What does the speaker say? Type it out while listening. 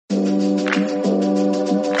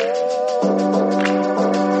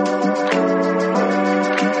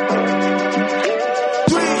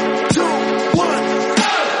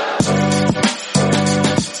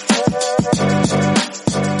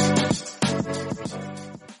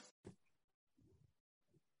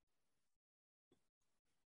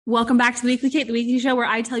Welcome back to the Weekly Kate, the weekly show where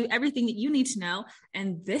I tell you everything that you need to know.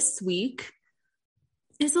 And this week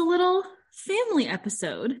is a little family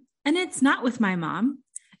episode. And it's not with my mom,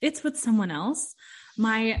 it's with someone else.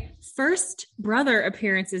 My first brother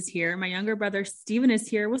appearance is here. My younger brother, Steven, is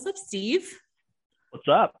here. What's up, Steve? What's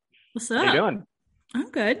up? What's up? How you doing?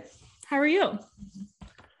 I'm good. How are you?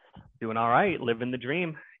 Doing all right. Living the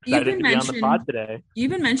dream. Excited to be on the pod today.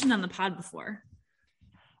 You've been mentioned on the pod before.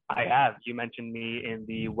 I have. You mentioned me in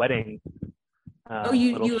the wedding.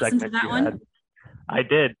 You listened to that one? I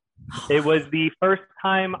did. It was the first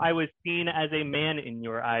time I was seen as a man in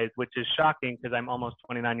your eyes, which is shocking because I'm almost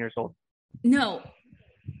 29 years old. No,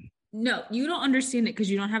 you don't understand it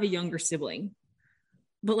because you don't have a younger sibling.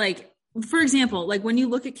 But like, for example, like when you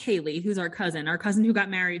look at Kaylee, who's our cousin who got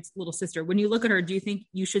married, little sister, when you look at her, do you think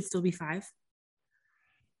you should still be 5?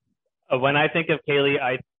 When I think of Kaylee,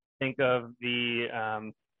 I think of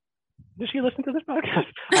the, does she listen to this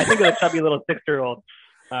podcast? I think of the chubby little 6-year-old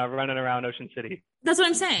running around Ocean City. That's what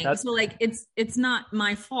I'm saying. So like, it's not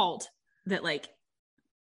my fault that like,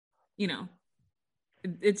 you know,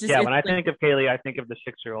 it's just. Yeah, when I think of Kaylee, I think of the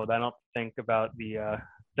 6-year-old. I don't think about the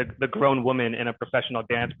grown woman in a professional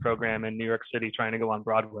dance program in New York City trying to go on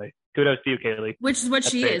Broadway. Kudos to you, Kaylee. Which is what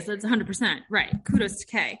she is. That's 100% right. Kudos to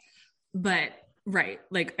Kay. But right,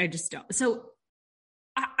 like I just don't. So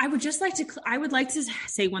I would like to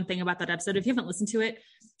say one thing about that episode. If you haven't listened to it,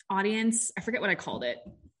 audience, I forget what I called it.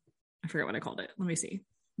 Let me see.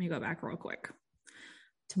 Let me go back real quick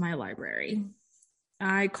to my library.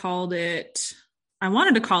 I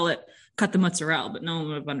wanted to call it Cut the Mozzarella, but no one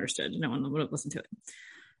would have understood. No one would have listened to it.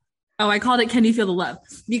 Oh, I called it Can You Feel the Love?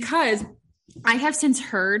 Because I have since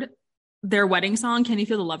heard their wedding song, Can You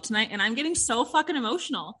Feel the Love Tonight? And I'm getting so fucking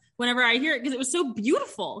emotional whenever I hear it because it was so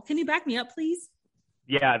beautiful. Can you back me up, please?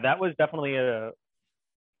 Yeah, that was definitely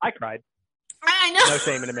I cried. I know. No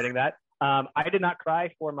shame in admitting that. I did not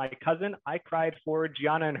cry for my cousin. I cried for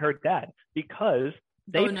Gianna and her dad because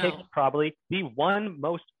they picked probably the one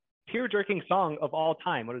most tear-jerking song of all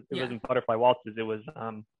time. It wasn't Butterfly Waltzes. It was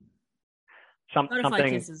Butterfly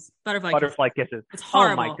Kisses. Butterfly Kisses. It's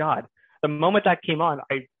horrible. Oh my God. The moment that came on,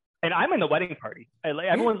 I'm in the wedding party.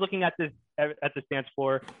 Everyone's looking at the dance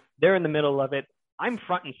floor. They're in the middle of it. I'm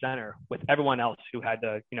front and center with everyone else who had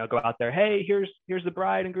to, go out there. Hey, here's the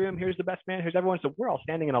bride and groom. Here's the best man. Here's everyone. So we're all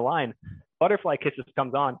standing in a line. Butterfly Kisses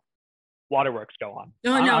comes on. Waterworks go on.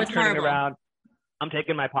 I'm it's turning horrible. Around. I'm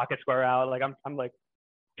taking my pocket square out. Like I'm like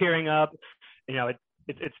tearing up.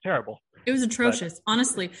 It's terrible. It was atrocious,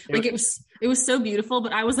 honestly. It was so beautiful,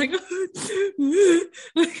 but I was like,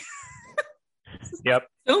 yep.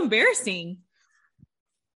 So embarrassing.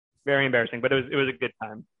 Very embarrassing, but it was a good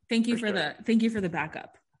time. Thank you for the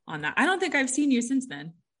backup on that. I don't think I've seen you since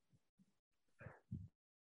then.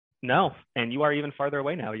 No, and you are even farther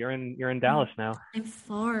away now. You're in Dallas now. I'm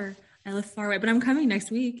far. I live far away, but I'm coming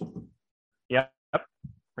next week. Yep.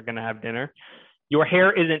 We're gonna have dinner. Your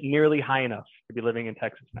hair isn't nearly high enough to be living in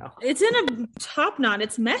Texas now. It's in a top knot.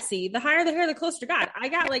 It's messy. The higher the hair, the closer to God. I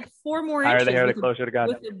got like 4 more inches. Higher the hair, the closer to God.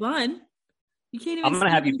 With the bun. You can't even. I'm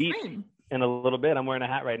gonna have you beat in a little bit. I'm wearing a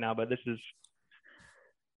hat right now, but this is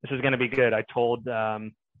gonna be good. I told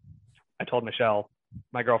Michelle,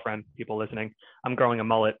 my girlfriend, people listening, I'm growing a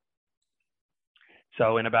mullet.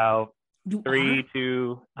 So in about 3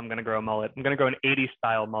 to, I'm gonna grow a mullet. I'm gonna grow an 80s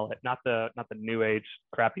style mullet, not the new age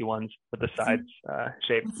crappy ones with the sides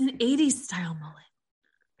shape. It's an 80s style mullet.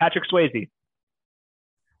 Patrick Swayze.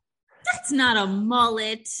 That's not a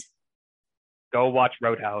mullet. Go watch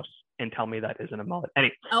Roadhouse and tell me that isn't a mullet.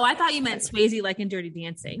 Anyway. Oh, I thought you meant Swayze like in Dirty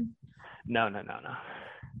Dancing. No.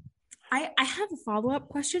 I have a follow-up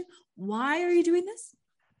question. Why are you doing this?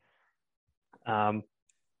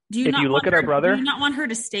 If you look at our brother, do you not want her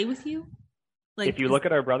to stay with you? Like, if you look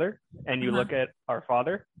at our brother and you look at our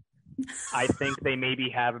father, I think they maybe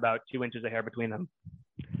have about 2 inches of hair between them.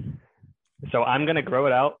 So I'm going to grow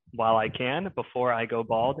it out while I can before I go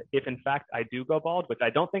bald. If in fact I do go bald, which I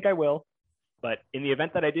don't think I will, but in the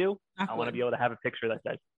event that I do, I want to be able to have a picture that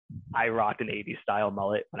says I rocked an 80s style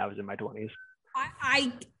mullet when I was in my 20s.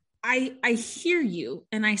 I hear you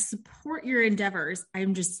and I support your endeavors.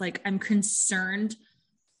 I'm just like, I'm concerned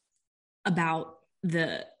about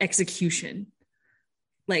the execution.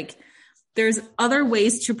 Like, there's other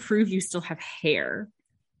ways to prove you still have hair.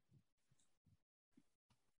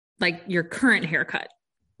 Like your current haircut.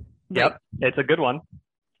 Yep. It's a good one.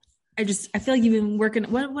 I feel like you've been working.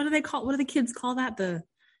 What do they call? What do the kids call that? The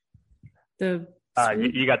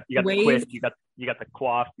you got the quiff, you got the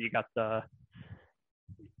quaff, you got the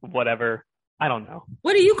whatever. I don't know.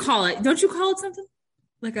 What do you call it? Don't you call it something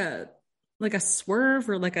like a swerve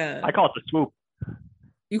or like a? I call it the swoop.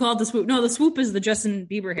 You call it the swoop. No, the swoop is the Justin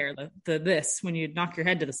Bieber hair. The this when you knock your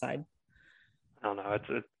head to the side. I don't know.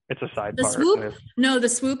 It's a side The part. swoop? No, the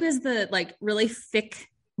swoop is the like really thick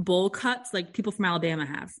bowl cuts like people from Alabama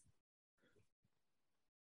have.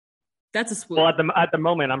 That's a swoop. Well, at the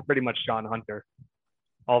moment, I'm pretty much Sean Hunter.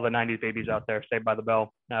 All the 90s babies out there, Saved by the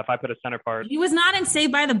Bell. Now, if I put a center part. He was not in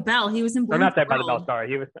Saved by the Bell. He was in Boy Or not Meets Saved by the World. Bell, sorry.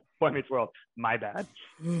 He was Boy Meets World. My bad.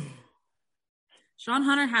 Sean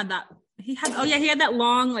Hunter had that. He had that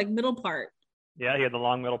long like middle part. Yeah, he had the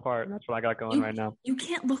long middle part. That's what I got going right now. You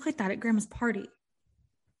can't look like that at grandma's party.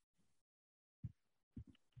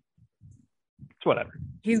 It's whatever.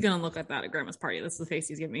 He's gonna look at that at grandma's party. That's the face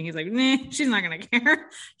he's giving me. He's like, nah, she's not gonna care.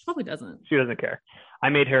 She probably doesn't. She doesn't care. I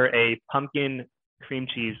made her a pumpkin cream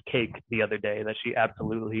cheese cake the other day that she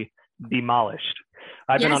absolutely demolished.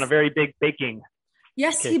 I've been on a very big baking.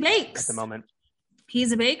 Yes, he bakes at the moment.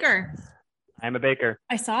 He's a baker. I'm a baker.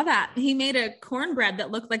 I saw that. He made a cornbread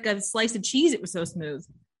that looked like a slice of cheese. It was so smooth.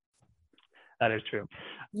 That is true.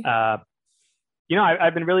 I've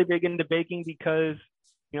been really big into baking because,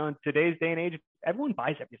 in today's day and age, everyone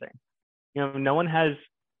buys everything. No one has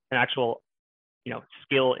an actual,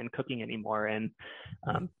 skill in cooking anymore. And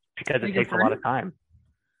because it takes a lot of time.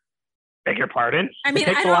 Beg your pardon? I mean,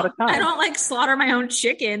 it takes a lot of time. I don't like slaughter my own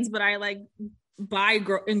chickens, but I like buy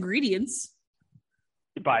ingredients.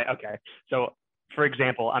 Okay. So, for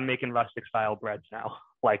example, I'm making rustic style breads now,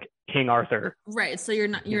 like King Arthur. Right. So you're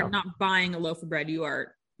not buying a loaf of bread. You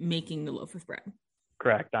are making the loaf of bread.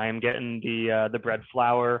 Correct. I am getting the bread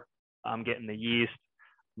flour. I'm getting the yeast.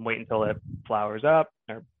 I'm waiting until it flowers up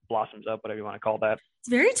or blossoms up, whatever you want to call that. It's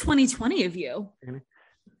very 2020 of you.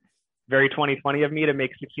 Very 2020 of me to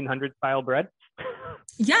make 1600 style bread.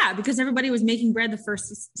 Yeah, because everybody was making bread the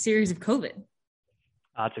first series of COVID.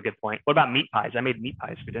 That's a good point. What about meat pies? I made meat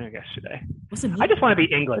pies for dinner yesterday. I just want to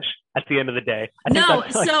be English at the end of the day.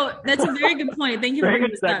 That's a very good point. Thank you for bringing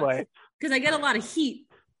this up. Because I get a lot of heat.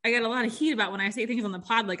 About when I say things on the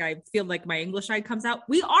pod, like I feel like my English side comes out.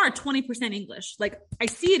 We are 20% English. Like I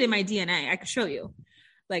see it in my DNA. I could show you.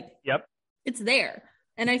 Like, yep, it's there.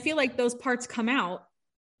 And I feel like those parts come out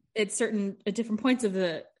at different points of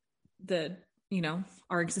the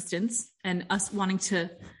our existence, and us wanting to,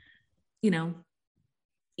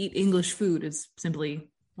 eat English food is simply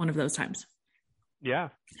one of those times. Yeah.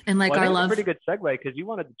 And I love a pretty good segue because you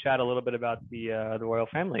wanted to chat a little bit about the royal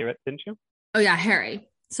family, right? Didn't you? Oh yeah, Harry.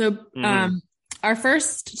 So our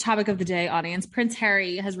first topic of the day, audience, Prince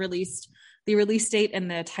Harry has released the release date and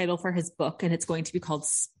the title for his book, and it's going to be called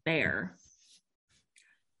Spare.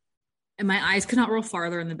 And my eyes could not roll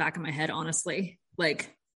farther in the back of my head, honestly.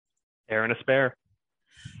 Like, Heir and a spare.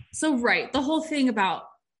 So, right. The whole thing about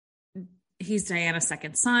he's Diana's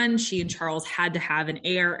second son. She and Charles had to have an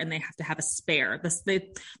heir, and they have to have a spare. The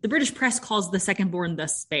British press calls the second born the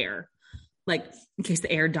spare, like in case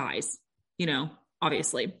the heir dies,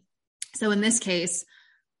 obviously. So in this case,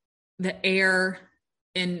 the heir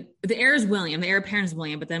is William, the heir apparent is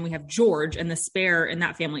William, but then we have George, and the spare in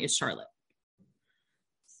that family is Charlotte.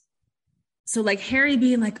 So like Harry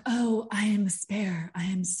being like, oh, I am a spare. I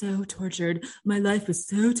am so tortured. My life is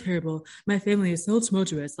so terrible. My family is so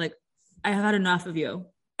tumultuous. Like, I have had enough of you.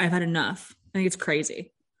 I've had enough. I think it's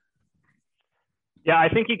crazy. Yeah, I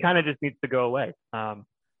think he kind of just needs to go away.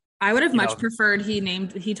 I would have much preferred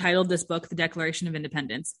he titled this book The Declaration of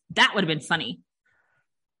Independence. That would have been funny.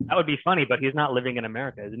 That would be funny, but he's not living in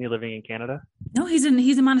America. Isn't he living in Canada? No, he's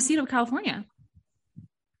in Montecito, California.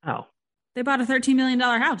 Oh. They bought a $13 million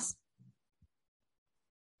house.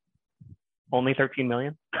 Only 13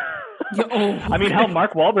 million? I mean, hell,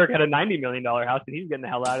 Mark Wahlberg had a $90 million house, and he's getting the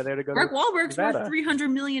hell out of there to go. Mark Wahlberg's worth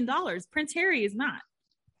 $300 million. Prince Harry is not.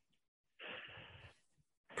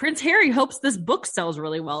 Prince Harry hopes this book sells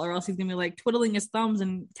really well, or else he's gonna be like twiddling his thumbs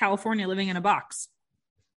in California, living in a box.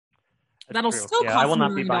 That'll still cost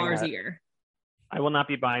 $1 million a year. I will not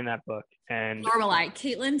be buying that book. And nor will I.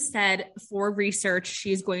 Caitlin said for research,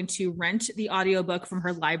 she's going to rent the audiobook from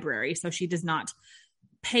her library, so she does not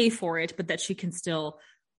pay for it, but that she can still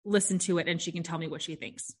listen to it and she can tell me what she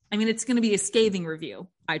thinks. I mean, it's going to be a scathing review,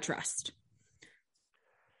 I trust.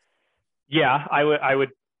 Yeah, I would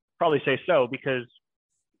probably say so, because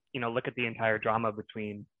look at the entire drama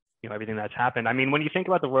between everything that's happened. I mean, when you think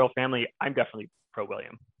about the royal family, I'm definitely pro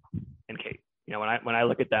William and Kate. When I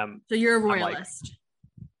look at them, so you're a royalist.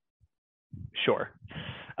 Sure.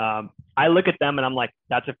 I look at them and I'm like,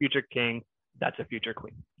 that's a future king, that's a future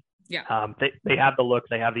queen. Yeah. They have the look,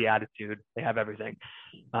 they have the attitude, they have everything.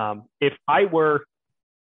 If I were,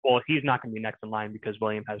 well, he's not going to be next in line because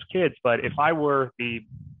William has kids, but if I were the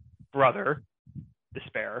brother, the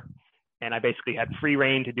spare, and I basically had free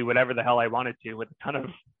reign to do whatever the hell I wanted to with a ton of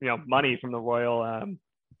money from the royal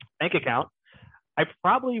bank account, I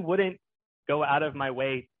probably wouldn't go out of my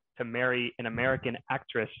way to marry an American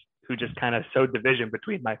actress who just kind of sowed division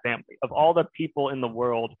between my family. Of all the people in the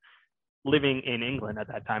world living in England at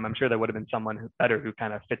that time, I'm sure there would have been someone better who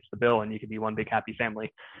kind of fits the bill and you could be one big happy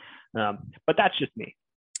family. But that's just me.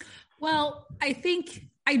 Well, I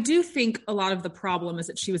do think a lot of the problem is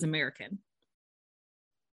that she was American.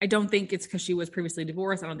 I don't think it's because she was previously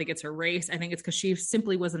divorced. I don't think it's her race. I think it's because she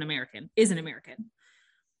simply is an American,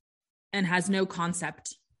 and has no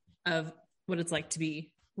concept of what it's like to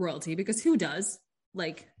be royalty, because who does?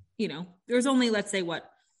 Like, there's only, let's say,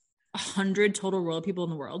 100 total royal people in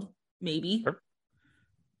the world, maybe, sure.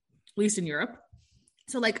 At least in Europe.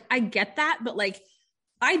 So like, I get that, but like,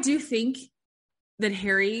 I do think that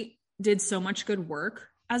Harry did so much good work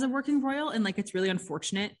as a working royal, and like, it's really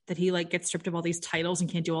unfortunate that he like gets stripped of all these titles and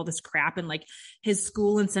can't do all this crap, and like his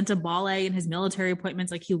school incentive ballet and his military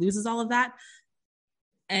appointments, like he loses all of that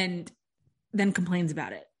and then complains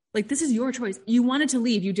about it. Like, this is your choice. You wanted to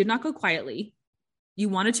leave. You did not go quietly. You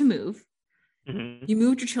wanted to move. Mm-hmm. You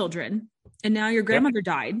moved your children, and now your grandmother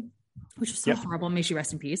died, which was so horrible. May she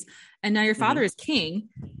rest in peace. And now your father is king,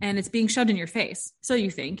 and it's being shoved in your face. So you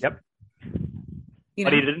think. Yep.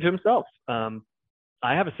 But he did it to himself.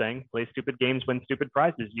 I have a saying: play stupid games, win stupid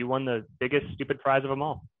prizes. You won the biggest stupid prize of them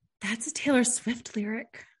all. That's a Taylor Swift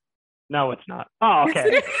lyric. No, it's not. Oh,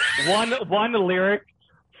 okay. one lyric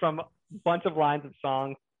from a bunch of lines of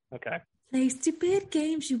songs. Okay. Play stupid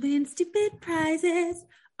games, you win stupid prizes.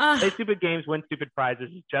 Play stupid games, win stupid prizes,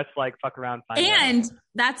 just like fuck around. And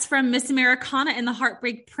that's from Miss Americana and the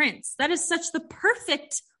Heartbreak Prince. That is such the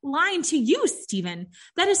perfect line to use, Stephen.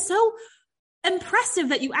 That is so impressive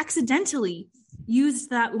that you accidentally used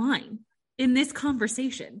that line in this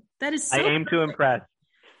conversation. That is so I aim to impress.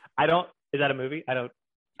 Is that a movie? I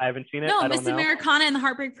haven't seen it. No, Miss Americana and the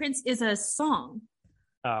Heartbreak Prince is a song.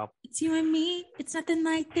 Oh. It's you and me. It's nothing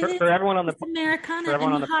like this. For everyone on the Americana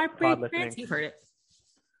and the Heartbreak Prince. You've heard it.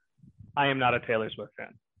 I am not a Taylor Swift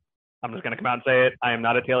fan. I'm just going to come out and say it. I am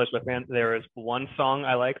not a Taylor Swift fan. There is one song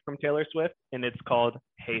I like from Taylor Swift, and it's called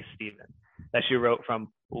Hey Stephen, that she wrote from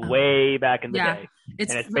way back in the day. And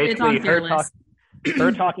it's basically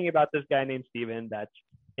her talking about this guy named Stephen that's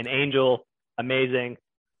an angel, amazing,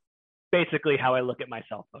 basically how I look at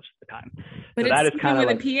myself most of the time. But so it's kind of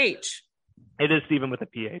with a PH. It is Stephen with a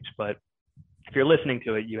PH, but if you're listening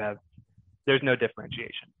to it, there's no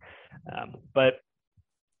differentiation. But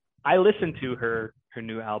I listened to her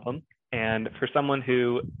new album, and for someone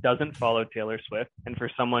who doesn't follow Taylor Swift, and for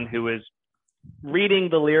someone who is reading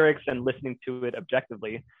the lyrics and listening to it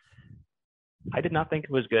objectively, I did not think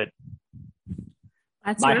it was good.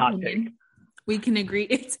 That's my hot take. We can agree.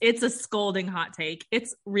 It's a scolding hot take.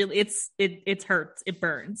 It's really it hurts. It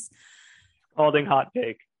burns. Scalding hot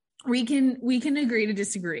take. We can agree to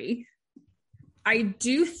disagree. I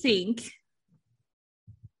do think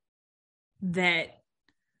that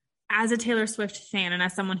as a Taylor Swift fan and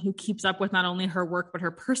as someone who keeps up with not only her work but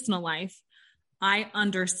her personal life, I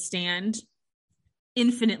understand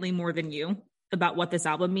infinitely more than you about what this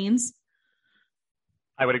album means.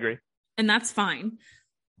 I would agree. And that's fine.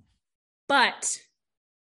 But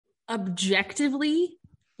objectively,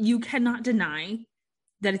 you cannot deny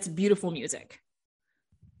that it's beautiful music.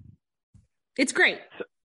 It's great.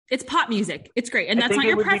 It's pop music. It's great. And that's not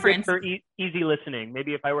your preference. For easy listening.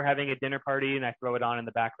 Maybe if I were having a dinner party and I throw it on in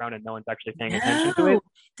the background and no one's actually paying attention to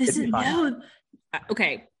it.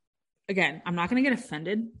 Okay. Again, I'm not going to get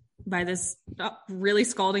offended by this really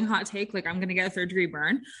scalding hot take. Like, I'm going to get a 3rd-degree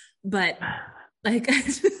burn, but like,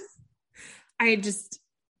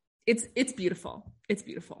 it's beautiful. It's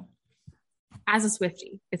beautiful. As a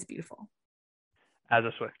Swiftie, it's beautiful. As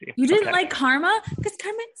a Swiftie. You didn't like Karma? Because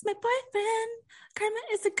Karma is my boyfriend. Karma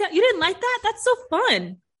is you didn't like that? That's so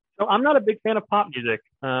fun. So I'm not a big fan of pop music.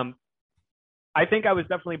 I think I was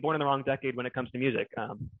definitely born in the wrong decade when it comes to music.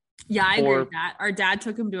 Yeah, I agree with that. Our dad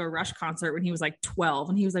took him to a Rush concert when he was like 12,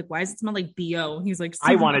 and he was like, "Why does it smell like BO?" And he was like,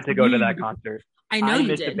 I wanted to go to that concert. I know you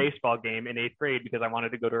missed did. a baseball game in 8th grade because I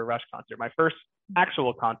wanted to go to a Rush concert. My first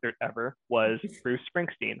actual concert ever was Bruce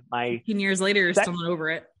Springsteen. 15 years later, you're still not over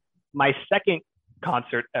it. My second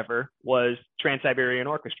concert ever was Trans-Siberian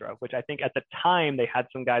Orchestra, which I think at the time they had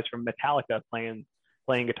some guys from Metallica playing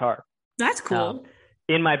guitar. That's cool.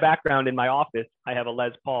 In my background, in my office, I have a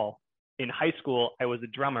Les Paul. In high school, I was a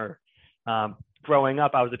drummer. Growing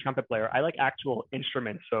up, I was a trumpet player. I like actual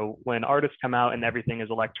instruments. So when artists come out and everything is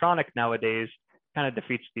electronic nowadays, kind of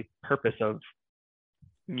defeats the purpose of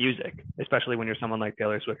music, especially when you're someone like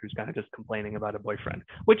Taylor Swift who's kind of just complaining about a boyfriend,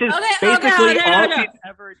 which is basically all she's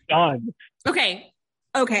ever done. Okay.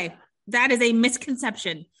 That is a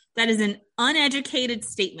misconception. That is an uneducated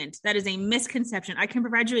statement. That is a misconception. I can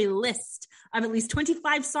provide you a list of at least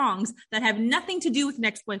 25 songs that have nothing to do with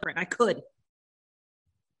Next Boyfriend. I could.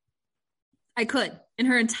 In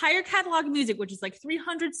her entire catalog of music, which is like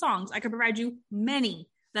 300 songs, I could provide you many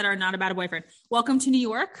that are not about a boyfriend. Welcome to New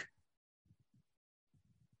York.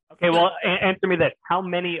 Okay, well, answer me this. How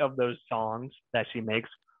many of those songs that she makes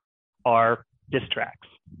are diss tracks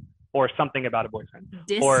or something about a boyfriend?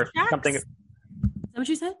 Diss or tracks? Something. Is that what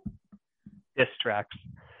you said? Diss tracks.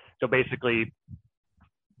 So basically,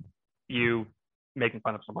 you making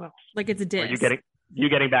fun of someone else. Like it's a diss. Or you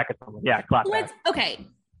getting back at someone. Yeah, clap back.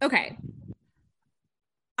 Okay.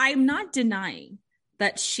 I'm not denying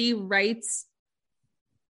that she writes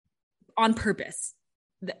on purpose.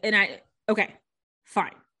 Okay,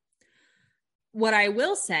 fine. What I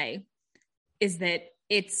will say is that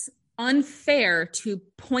it's unfair to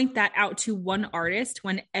point that out to one artist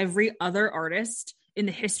when every other artist in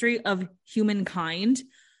the history of humankind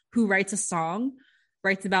who writes a song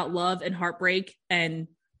writes about love and heartbreak and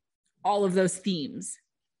all of those themes.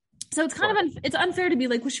 So it's kind of it's unfair to be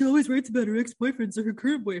like, well, she always writes about her ex-boyfriends or her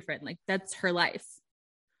current boyfriend. Like that's her life,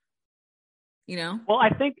 you know? Well,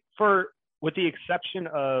 I think with the exception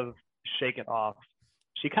of Shake It Off,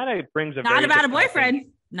 she kind of brings a not about a boyfriend.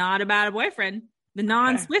 The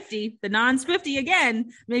non-Swiftie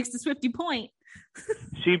again makes the Swiftie point.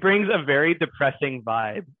 She brings a very depressing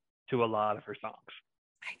vibe to a lot of her songs.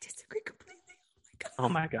 I disagree completely. Oh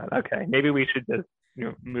my God. Okay. Maybe we should just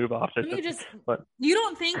move off this.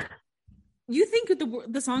 You think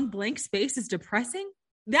the song Blank Space is depressing?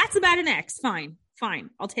 That's about an ex. Fine.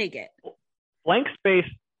 I'll take it. Blank Space.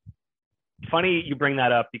 Funny you bring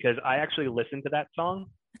that up because I actually listened to that song.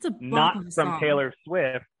 It's a not from song. Taylor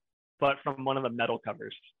Swift, but from one of the metal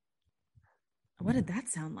covers. What did that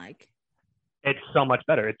sound like? It's so much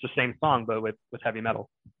better. It's the same song, but with heavy metal.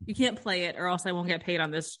 You can't play it or else I won't get paid on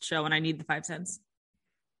this show and I need the 5 cents.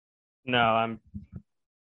 No,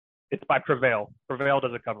 it's by Prevail. Prevail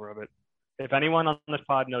does a cover of it. If anyone on this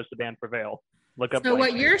pod knows the band Prevail, look up. So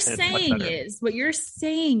what you're saying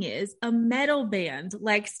is a metal band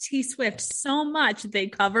likes T Swift so much they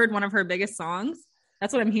covered one of her biggest songs.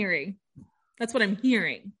 That's what I'm hearing.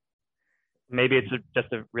 Maybe it's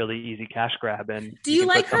just a really easy cash grab. And do you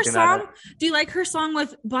like her song? Do you like her song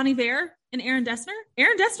with Bon Iver and Aaron Dessner?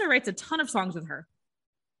 Aaron Dessner writes a ton of songs with her.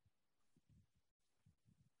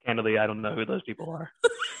 Candidly, I don't know who those people are.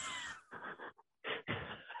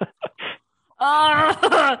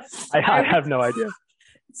 I have no idea.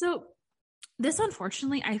 So this,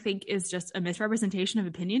 unfortunately, I think is just a misrepresentation of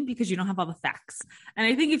opinion because you don't have all the facts. And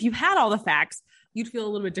I think if you had all the facts, you'd feel a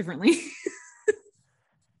little bit differently.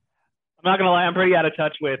 I'm not going to lie. I'm pretty out of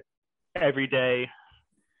touch with everyday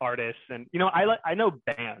artists. And, I know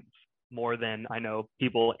bands more than I know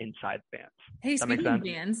people inside bands. Hey, speaking of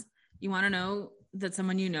bands, you want to know that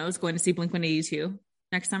someone you know is going to see Blink-182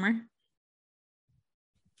 next summer?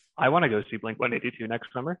 I want to go see Blink-182 next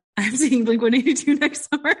summer. I'm seeing Blink-182 next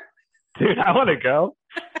summer. Dude, I want to go.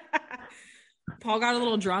 Paul got a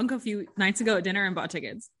little drunk a few nights ago at dinner and bought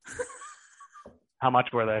tickets. How much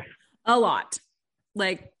were they? A lot.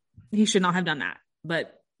 Like, he should not have done that,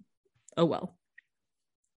 but oh well.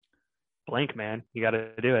 Blink, man. You got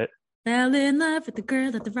to do it. Fell in love with the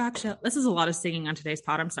girl at the rock show. This is a lot of singing on today's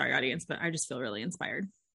pod. I'm sorry, audience, but I just feel really inspired.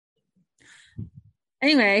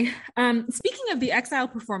 Anyway, speaking of the Exile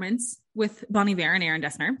performance with Bon Iver and Aaron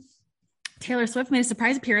Dessner, Taylor Swift made a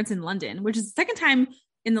surprise appearance in London, which is the second time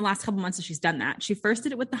in the last couple months that she's done that. She first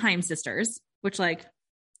did it with the Haim sisters, which, like,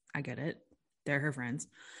 I get it. They're her friends.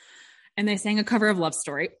 And they sang a cover of Love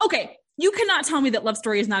Story. Okay, you cannot tell me that Love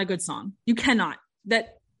Story is not a good song. You cannot.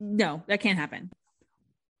 No, that can't happen.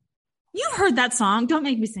 You've heard that song. Don't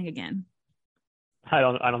make me sing again. I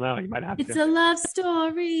don't know. You might have to. It's a love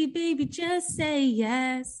story, baby. Just say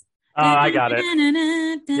yes. Oh, I got it.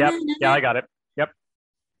 Yep. Yeah, I got it. Yep.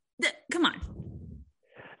 Come on.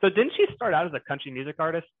 So didn't she start out as a country music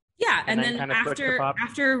artist? Yeah, and then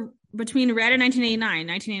after between Red and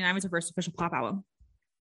 1989 was her first official pop album.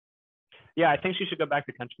 Yeah, I think she should go back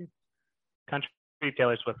to country. Country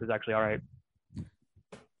Taylor Swift is actually all right.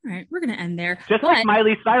 All right, we're going to end there. Like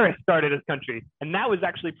Miley Cyrus started as country, and that was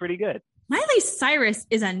actually pretty good. Miley Cyrus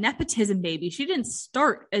is a nepotism baby. She didn't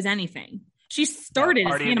start as anything. She started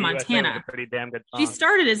as Hannah Montana. Pretty damn good song. She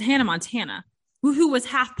started as Hannah Montana, who was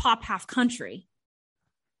half pop, half country.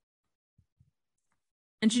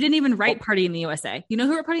 And she didn't even write Party in the USA. You know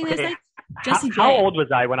who wrote Party in the USA? Jessie How J. old was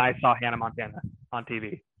I when I saw Hannah Montana on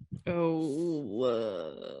TV?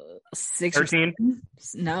 Oh, 13?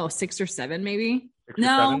 No, 6 or 7, maybe. 6 or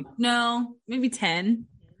 7? No, maybe 10.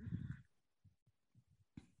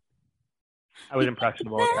 I was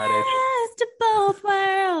impressionable at that age. Best of both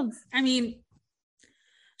worlds. I mean,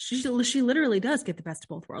 she literally does get the best of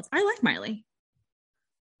both worlds. I like Miley.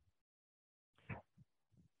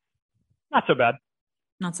 Not so bad.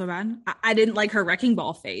 Not so bad. I didn't like her Wrecking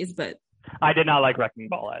Ball phase, but I did not like Wrecking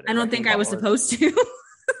Ball either. I don't think I was supposed to.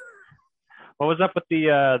 What was up with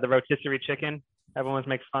the rotisserie chicken? Everyone was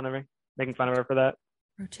making fun of her for that.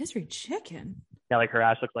 Rotisserie chicken? Yeah, like her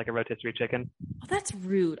ass looks like a rotisserie chicken. Oh, that's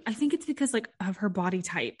rude. I think it's because like of her body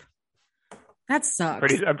type. That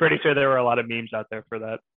sucks. I'm pretty sure there were a lot of memes out there for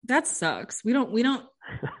that. That sucks. We don't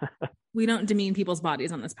demean people's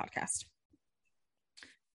bodies on this podcast.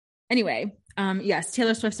 Anyway, yes,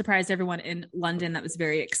 Taylor Swift surprised everyone in London. That was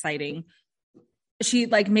very exciting. She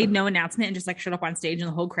like made no announcement and just like showed up on stage, and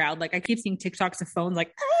the whole crowd, like I keep seeing TikToks of phones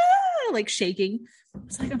like like shaking.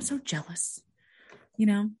 It's like, I'm so jealous, you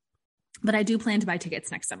know. But I do plan to buy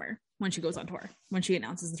tickets next summer when she goes on tour, when she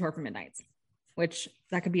announces the tour for Midnights, which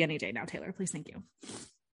that could be any day now. Taylor, please, thank you.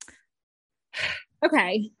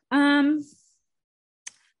 Okay.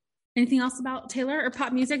 Anything else about Taylor or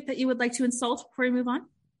pop music that you would like to insult before we move on?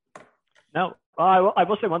 No, I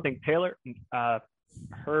will say one thing. Taylor,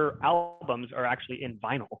 her albums are actually in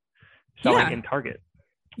vinyl, selling in Target.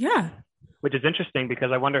 Yeah. Which is interesting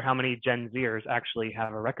because I wonder how many Gen Zers actually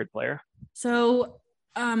have a record player. So,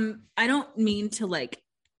 I don't mean to like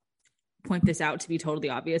point this out to be totally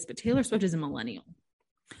obvious, but Taylor Swift is a millennial,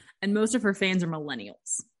 and most of her fans are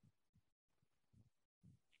millennials.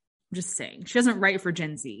 I'm just saying, she doesn't write for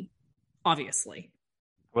Gen Z, obviously.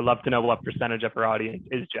 I would love to know what percentage of her audience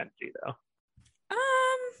is Gen Z, though.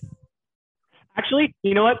 Actually,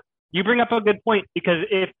 you know what? You bring up a good point, because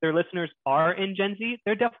if their listeners are in Gen Z,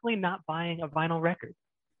 they're definitely not buying a vinyl record.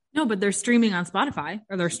 No, but they're streaming on Spotify,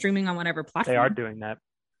 or they're streaming on whatever platform. They are doing that.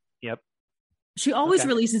 Yep. She always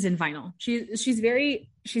releases in vinyl. She's very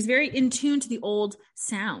in tune to the old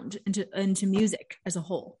sound and to music as a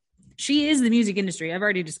whole. She is the music industry. I've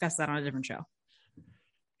already discussed that on a different show.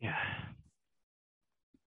 Yeah.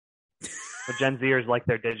 But Gen Zers like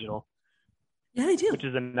their digital. Yeah, they do. Which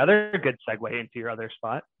is another good segue into your other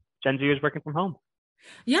spot. Gen Zers working from home.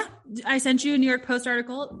 Yeah. I sent you a New York Post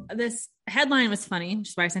article. This headline was funny, which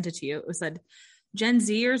is why I sent it to you. It said, Gen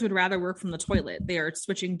Zers would rather work from the toilet. They are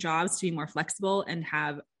switching jobs to be more flexible and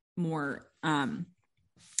have more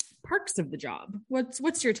perks of the job.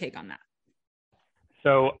 What's your take on that?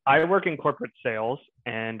 So I work in corporate sales,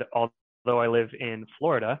 and although I live in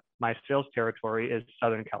Florida, my sales territory is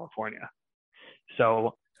Southern California.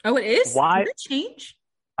 So it is? Why? Did that change?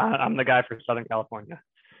 I'm the guy for Southern California.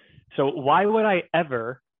 So why would I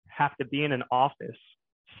ever have to be in an office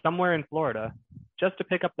somewhere in Florida just to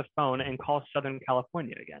pick up the phone and call Southern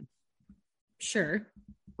California again? Sure.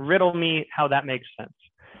 Riddle me how that makes sense,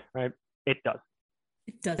 right? It does.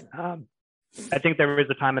 It doesn't. I think there is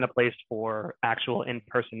a time and a place for actual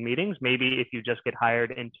in-person meetings. Maybe if you just get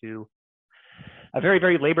hired into a very,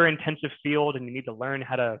 very labor-intensive field and you need to learn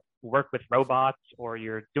how to work with robots, or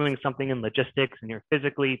you're doing something in logistics and you're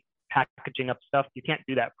physically packaging up stuff, you can't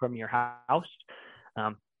do that from your house.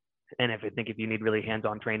 And if you need really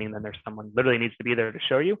hands-on training, then there's someone literally needs to be there to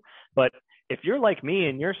show you. But if you're like me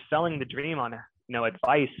and you're selling the dream on,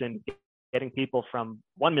 advice and getting people from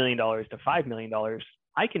 $1 million to $5 million,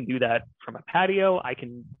 I can do that from a patio. I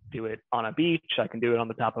can do it on a beach. I can do it on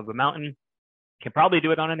the top of a mountain. I can probably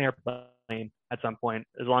do it on an airplane at some point,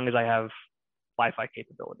 as long as I have Wi-Fi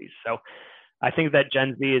capabilities. So I think that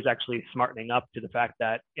Gen Z is actually smartening up to the fact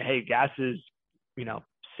that, hey, gas is, $6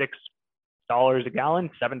 a gallon,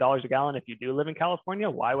 $7 a gallon. If you do live in California,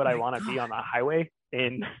 why would I want to be on the highway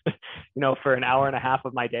in, for an hour and a half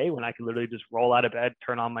of my day when I can literally just roll out of bed,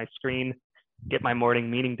 turn on my screen, get my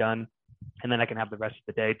morning meeting done, and then I can have the rest of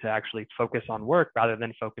the day to actually focus on work rather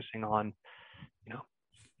than focusing on,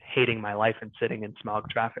 hating my life and sitting in smog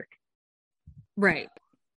traffic. Right.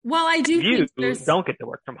 Well, I do. You don't get to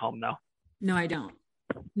work from home, though. No, I don't.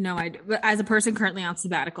 But as a person currently on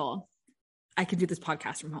sabbatical, I can do this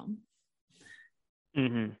podcast from home.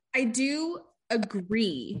 Mm-hmm. I do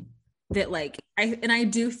agree that I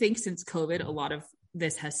do think since COVID, a lot of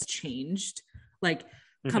this has changed. Like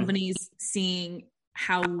companies seeing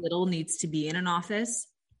how little needs to be in an office,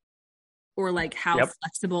 or like how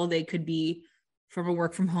flexible they could be from a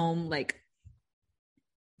work from home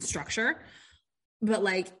structure. But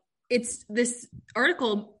it's this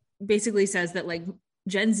article basically says that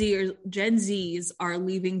Gen Zs are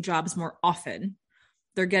leaving jobs more often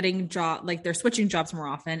they're getting like they're switching jobs more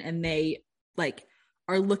often, and they like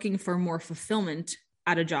are looking for more fulfillment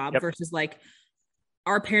at a job versus like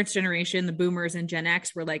our parents' generation, the boomers and Gen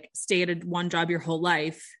X, were like, stay at one job your whole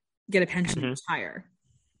life, get a pension, and retire.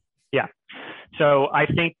 Yeah. So I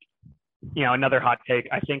think, another hot take,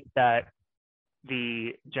 I think that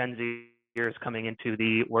the Gen Zers coming into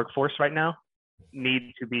the workforce right now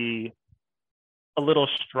need to be a little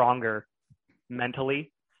stronger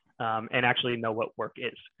mentally, and actually know what work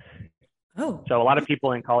is. Oh. So a lot of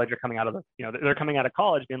people in college are coming out of they're coming out of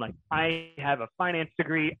college being like, I have a finance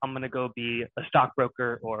degree, I'm going to go be a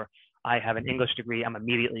stockbroker, or I have an English degree, I'm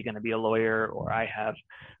immediately going to be a lawyer, or I have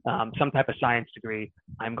some type of science degree,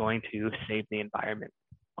 I'm going to save the environment,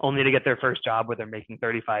 only to get their first job where they're making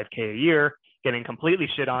 $35K a year, getting completely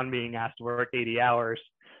shit on, being asked to work 80 hours.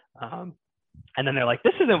 And then they're like,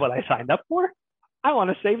 this isn't what I signed up for. I want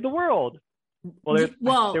to save the world.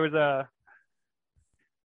 Well, there was a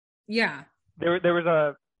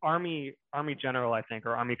army general, I think,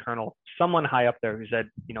 or army colonel, someone high up there, who said,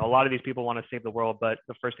 a lot of these people want to save the world, but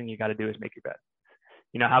the first thing you got to do is make your bed.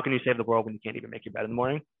 How can you save the world when you can't even make your bed in the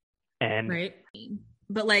morning? And right.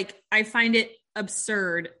 But like, I find it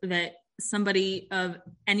absurd that somebody of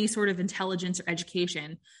any sort of intelligence or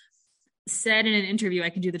education said in an interview,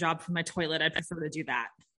 I can do the job from my toilet. I'd prefer to do that.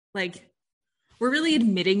 Like, we're really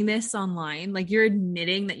admitting this online. Like, you're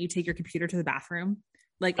admitting that you take your computer to the bathroom.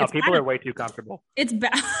 Like, people are way too comfortable. It's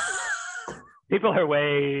bad. People are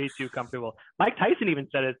way too comfortable. Mike Tyson even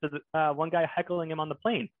said it to one guy heckling him on the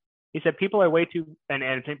plane. He said people are way too, and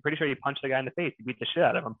I'm pretty sure he punched the guy in the face. He beat the shit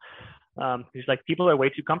out of him. He's like, people are way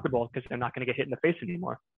too comfortable because they're not going to get hit in the face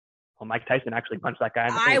anymore. Well, Mike Tyson actually punched that guy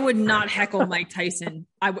in the face. I would not heckle Mike Tyson.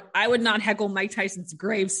 I would not heckle Mike Tyson's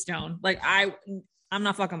gravestone. Like, I'm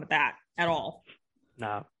not fucking with that at all.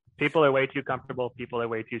 No, people are way too comfortable. People are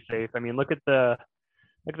way too safe. I mean, look at the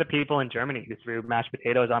people in Germany who threw mashed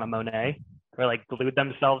potatoes on a Monet, or like glued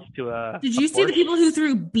themselves to a. Did you see the people who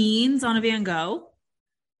threw beans on a Van Gogh?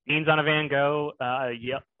 Beans on a Van Gogh,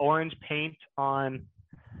 orange paint on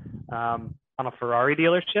a Ferrari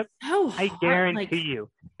delership. Oh, I guarantee you,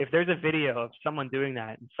 if there's a video of someone doing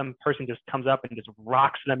that and some person just comes up and just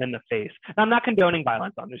rocks them in the face. Now, I'm not condoning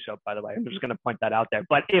violence on this show, by the way. I'm just going to point that out there.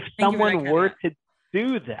 But if someone were to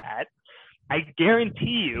do that, I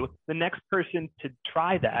guarantee you the next person to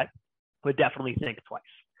try that would definitely think twice.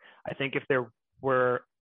 I think if there were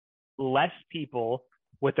less people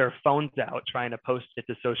with their phones out trying to post it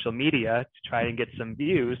to social media to try and get some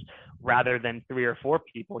views, rather than 3 or 4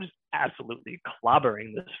 people just absolutely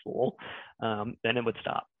clobbering this fool, then it would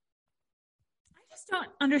stop. I just don't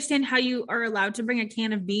understand how you are allowed to bring a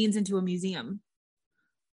can of beans into a museum.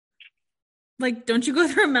 Like, don't you go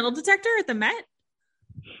through a metal detector at the Met?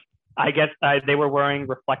 I guess they were wearing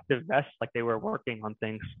reflective vests, like they were working on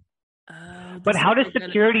things. But how does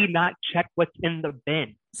security not check what's in the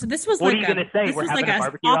bin? So this was what are you going to say? This was like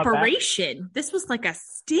an operation. This was like a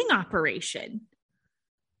sting operation.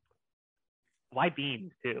 Why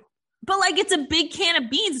beans too? But like, it's a big can of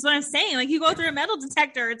beans. Is what I'm saying. Like, you go through a metal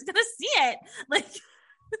detector, it's going to see it. Like,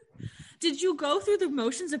 did you go through the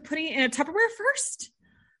motions of putting it in a Tupperware first?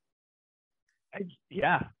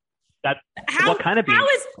 Yeah. What kind of beans?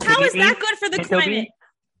 How is that good for the climate? Beans?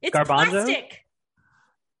 It's Garbanzo? plastic.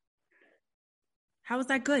 How is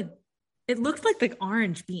that good? It looked like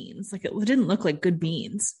orange beans. Like, it didn't look like good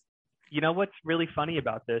beans. You know what's really funny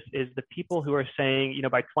about this is the people who are saying,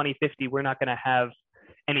 by 2050 we're not going to have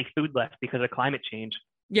any food left because of climate change.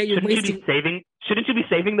 Yeah, Shouldn't you be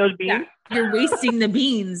saving those beans? Yeah, you're wasting the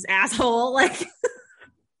beans, asshole. Like,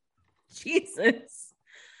 Jesus.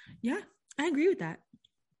 Yeah, I agree with that.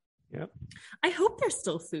 Yep. I hope there's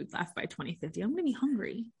still food left by 2050. I'm going to be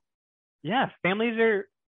hungry. Yeah, families are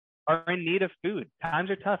in need of food. Times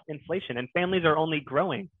are tough, inflation, and families are only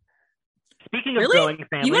growing. Speaking of growing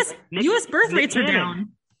families, U.S. birth rates are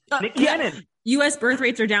down. Nick Cannon. U.S. birth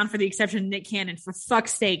rates are down for the exception of Nick Cannon. For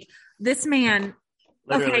fuck's sake, this man.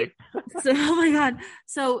 Literally. Okay, so oh my god.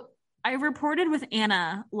 So I reported with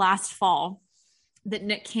Anna last fall that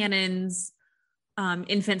Nick Cannon's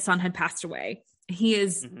infant son had passed away. He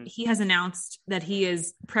has announced that he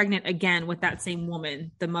is pregnant again with that same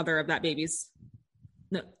woman, the mother of that baby's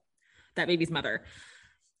mother.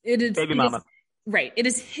 It is baby mama. Right. It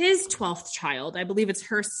is his 12th child. I believe it's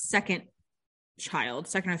her second or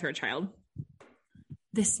third child.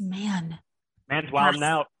 This man's wilding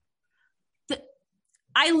out.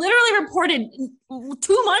 I literally reported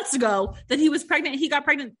 2 months ago that he was pregnant. He got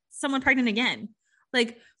someone pregnant again.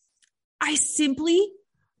 Like, I simply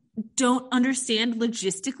don't understand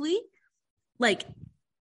logistically, like,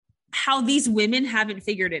 how these women haven't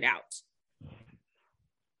figured it out.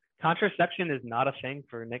 Contraception is not a thing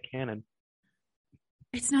for Nick Cannon.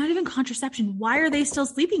 It's not even contraception. Why are they still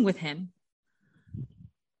sleeping with him?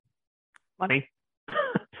 Money.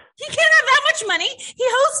 He can't have that much money. He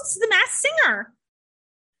hosts The Masked Singer.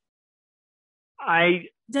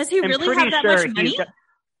 Does he really have that much money?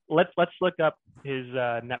 Let's look up his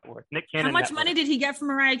net worth. Nick Cannon. How much money did he get from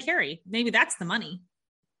Mariah Carey? Maybe that's the money.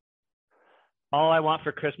 All I want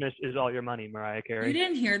for Christmas is all your money, Mariah Carey. You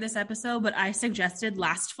didn't hear this episode, but I suggested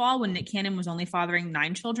last fall when Nick Cannon was only fathering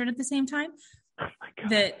 9 children at the same time,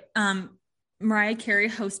 that Mariah Carey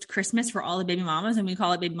host Christmas for all the baby mamas, and we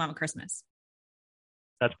call it Baby Mama Christmas.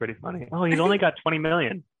 That's pretty funny. Oh, he's only got 20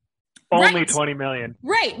 million. Only 20 million.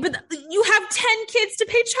 Right. But you have 10 kids to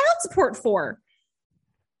pay child support for.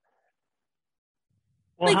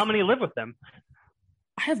 Well, how many live with them?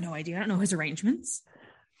 I have no idea. I don't know his arrangements.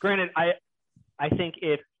 Granted, I think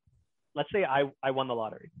if, let's say I won the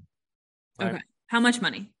lottery. Right? Okay. How much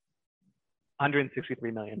money?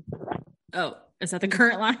 163 million. Oh, is that the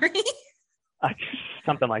current lottery?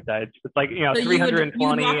 Something like that. It's like, so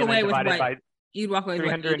 320 and then divided by... You'd walk away with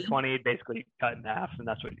 320, basically cut in half, and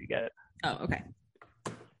that's what you get. Oh, okay.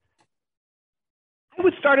 I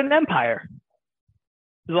would start an empire.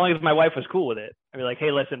 As long as my wife was cool with it. I'd be like, hey,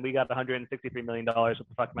 listen, we got $163 million. What the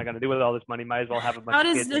fuck am I going to do with all this money? Might as well have a bunch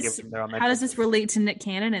of kids and give them their own How does this relate to Nick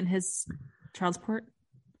Cannon and his child support?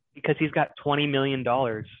 Because he's got $20 million.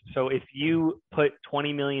 So if you put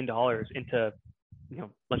 $20 million into,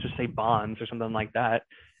 let's just say bonds or something like that,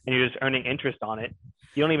 and you're just earning interest on it,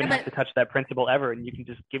 you don't even have to touch that principal ever, and you can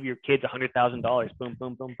just give your kids $100,000. Boom,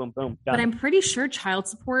 boom, boom, boom, boom. Done. But I'm pretty sure child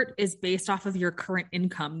support is based off of your current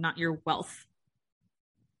income, not your wealth.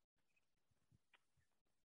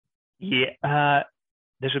 Yeah,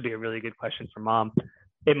 this would be a really good question for Mom.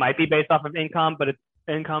 It might be based off of income, but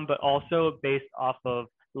also based off of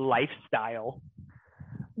lifestyle.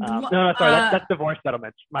 No, sorry, that's divorce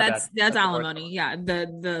settlements. That's alimony. Yeah,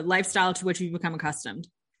 the lifestyle to which you become accustomed.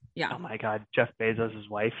 Yeah. Oh my God, Jeff Bezos'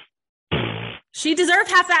 wife. She deserved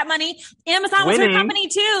half that money. Amazon was her company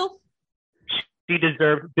too. She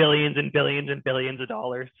deserved billions and billions and billions of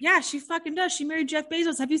dollars. Yeah, she fucking does. She married Jeff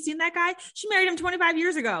Bezos. Have you seen that guy? She married him 25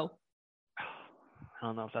 years ago. I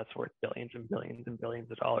don't know if that's worth billions and billions and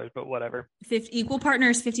billions of dollars, but whatever. Equal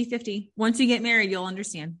partners, 50-50. Once you get married, you'll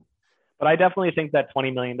understand. But I definitely think that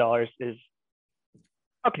 $20 million is...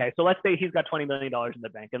 Okay, so let's say he's got $20 million in the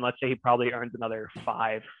bank, and let's say he probably earns another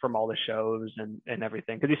 5 from all the shows and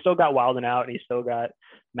everything, because he's still got Wild 'N Out, and he's still got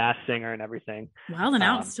Masked Singer and everything. Wild 'N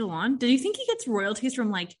Out's still on? Do you think he gets royalties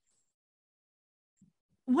from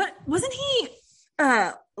what? Wasn't he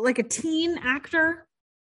like a teen actor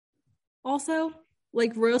also?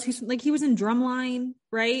 Like royalties, like he was in Drumline,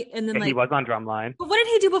 right? And then he was on Drumline. But what did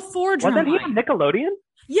he do before Drumline? Wasn't he on Nickelodeon?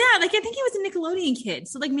 Yeah, I think he was a Nickelodeon kid.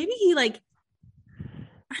 So maybe he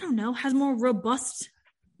I don't know, has more robust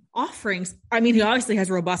offerings. I mean, he obviously has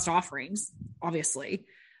robust offerings, obviously.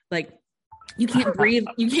 You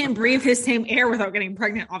can't breathe his same air without getting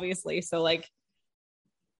pregnant, obviously. So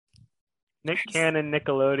Nick Cannon,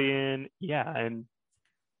 Nickelodeon, yeah, and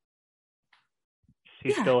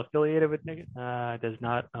he's still affiliated with Nick. Does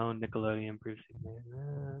not own Nickelodeon.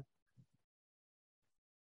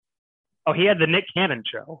 Oh, he had the Nick Cannon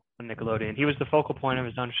show on Nickelodeon. He was the focal point of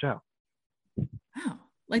his own show. Oh,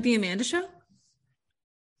 like the Amanda Show?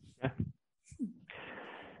 Yeah.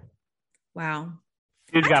 Wow.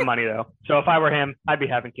 Dude's got money though. So if I were him, I'd be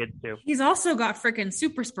having kids too. He's also got freaking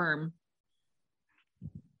super sperm.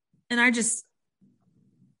 And I think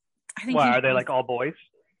are they all boys?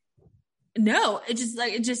 No, it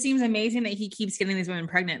just seems amazing that he keeps getting these women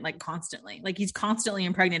pregnant constantly. He's constantly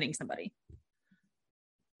impregnating somebody.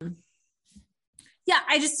 Yeah,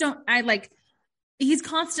 he's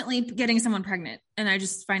constantly getting someone pregnant, and I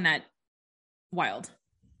just find that wild.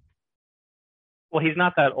 Well, he's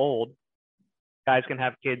not that old. Guys can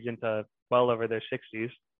have kids into well over their 60s.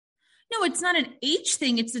 No, it's not an age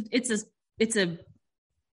thing. It's a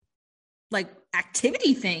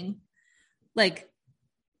activity thing. Please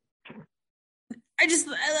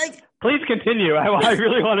continue. I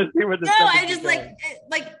really want to see where this. No, I just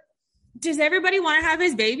does everybody want to have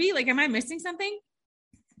his baby? Am I missing something?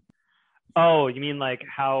 Oh, you mean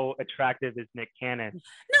how attractive is Nick Cannon?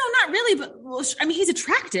 No, not really. But he's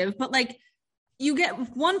attractive, but you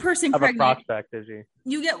get one person pregnant. Of a prospect, is he?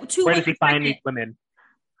 You get 2. Where does he find these women?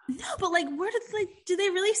 No, but where do they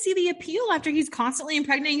really see the appeal after he's constantly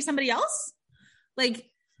impregnating somebody else? I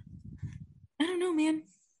don't know, man.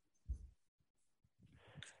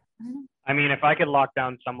 I mean, if I could lock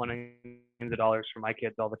down someone in the dollars for my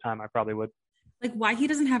kids all the time, I probably would. Why he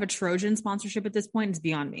doesn't have a Trojan sponsorship at this point is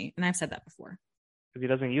beyond me. And I've said that before. Because he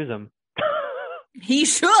doesn't use them. He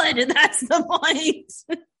should. That's the point.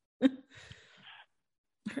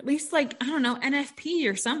 Or at least like, I don't know, NFP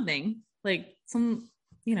or something. Like some,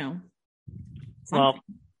 something. Well,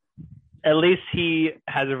 at least he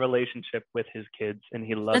has a relationship with his kids and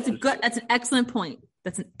he loves That's an excellent point.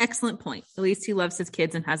 That's an excellent point. At least he loves his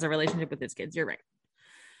kids and has a relationship with his kids. You're right.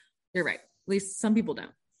 At least some people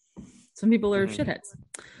don't. Some people are shitheads.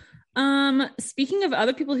 Speaking of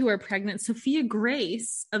other people who are pregnant, Sophia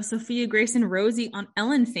Grace of Sophia Grace and Rosie on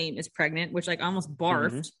Ellen fame is pregnant, which like almost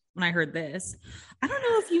barfed when I heard this. I don't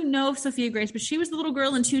know if you know of Sophia Grace, but she was the little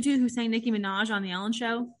girl in Tutu who sang Nicki Minaj on the Ellen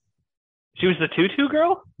show. She was the Tutu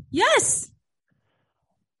girl? Yes.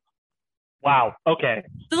 Wow. Okay.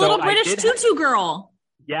 The little British Tutu girl.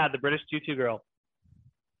 Yeah, the British Tutu girl.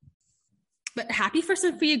 But happy for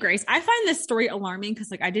Sophia Grace. I find this story alarming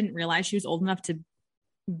because like I didn't realize she was old enough to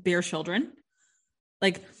bear children.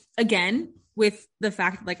 Like again, with the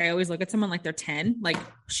fact like I always look at someone like they're 10. Like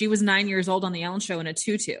she was 9 years old on the Ellen show in a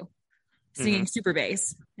tutu singing super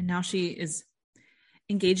bass. And now she is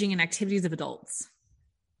engaging in activities of adults.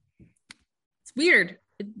 It's weird.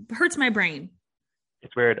 It hurts my brain.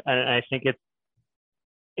 It's weird. And I think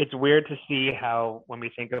it's weird to see how when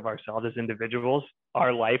we think of ourselves as individuals,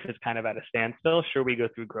 our life is kind of at a standstill. Sure, we go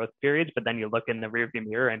through growth periods, but then you look in the rearview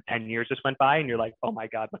mirror and 10 years just went by and you're like, oh my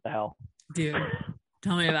God, what the hell? Dude,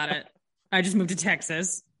 tell me about it. I just moved to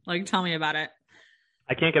Texas. Like, tell me about it.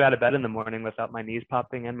 I can't get out of bed in the morning without my knees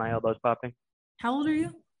popping and my elbows popping. How old are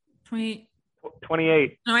you? 28.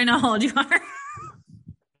 28. Oh, I know how old you are.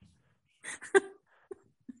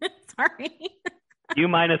 Sorry. You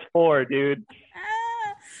 -4, dude.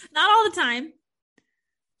 Not all the time.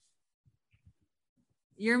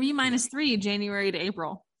 You're me -3, January to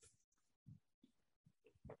April.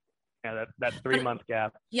 Yeah, that's 3 month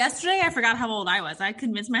gap. Yesterday, I forgot how old I was. I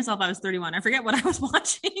convinced myself I was 31. I forget what I was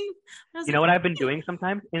watching. You know what I've been doing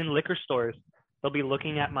sometimes in liquor stores? They'll be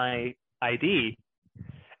looking at my ID,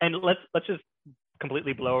 and let's just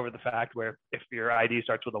completely blow over the fact where if your ID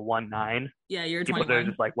starts with a 19, yeah, you're 21. People they're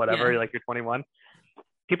just like whatever, like you're 21.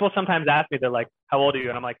 People sometimes ask me, they're like, "How old are you?"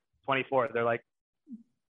 And I'm like, 24. They're like,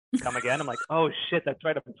 "Come again?" I'm like, "Oh shit, that's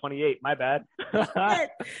right, I'm 28. My bad."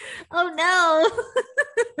 Oh no.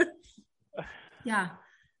 Yeah,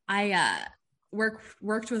 I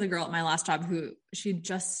worked with a girl at my last job who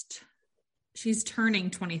she's turning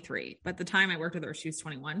 23, but at the time I worked with her, she was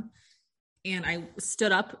 21, and I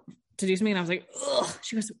stood up to do something and I was like, ugh.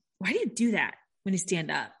 She goes, "Why do you do that when you stand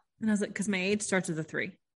up?" And I was like, "Because my age starts with a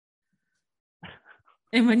 3,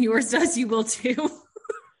 and when yours does, you will too."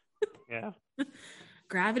 Yeah.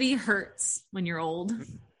 Gravity hurts when you're old.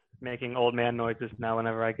 Making old man noises now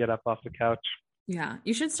whenever I get up off the couch. Yeah,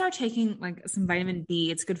 you should start taking like some vitamin D.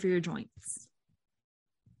 It's good for your joints.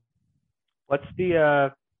 What's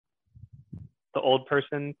the old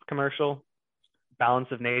person commercial?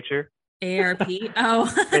 Balance of nature. AARP.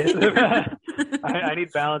 Oh, I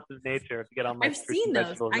need balance of nature to get on my. I've seen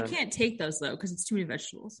those. I can't take those though because it's too many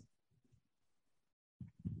vegetables.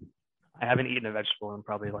 I haven't eaten a vegetable in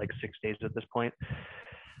probably like 6 days at this point.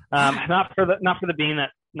 Not for the bean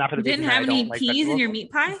that. Not for the. You didn't have any peas in your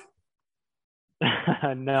meat pie?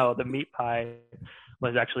 No, the meat pie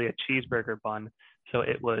was actually a cheeseburger bun. So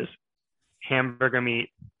it was hamburger meat,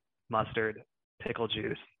 mustard, pickle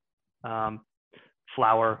juice,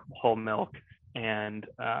 flour, whole milk, and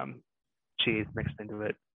cheese mixed into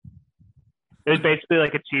it. It was basically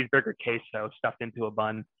like a cheeseburger queso stuffed into a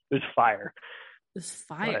bun. It was fire. It was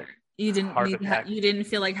fire. You didn't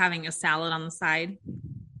feel like having a salad on the side?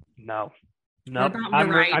 No.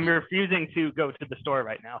 I'm refusing to go to the store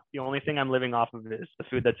right now. The only thing I'm living off of is the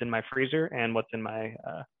food that's in my freezer and what's in my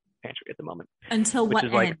pantry at the moment. Until what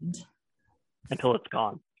end? Like, until it's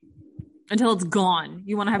gone. Until it's gone.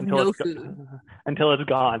 You want to have no food. Until it's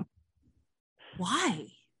gone. Why?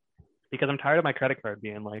 Because I'm tired of my credit card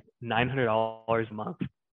being like $900 a month,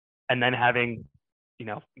 and then having,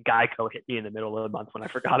 Geico hit me in the middle of the month when I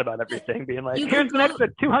forgot about everything, being like, here's an extra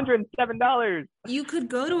 $207. You could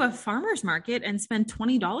go to a farmer's market and spend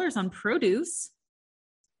 $20 on produce.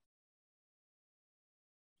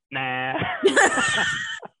 Nah. I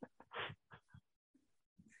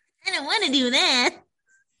don't want to do that.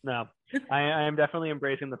 No, I am definitely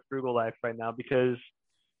embracing the frugal life right now because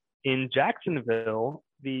in Jacksonville,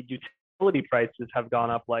 the utility prices have gone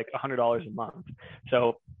up like $100 a month.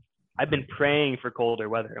 So I've been praying for colder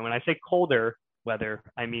weather. And when I say colder weather,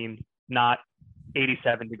 I mean not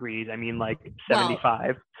 87 degrees. I mean like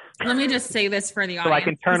 75. Well, let me just say this for the audience. So I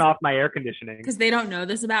can turn off my air conditioning. Because they don't know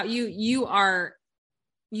this about you.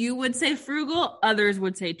 You would say frugal. Others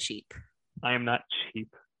would say cheap. I am not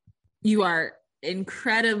cheap. You are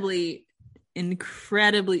incredibly,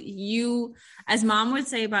 you, as mom would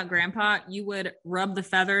say about grandpa, you would rub the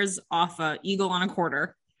feathers off a eagle on a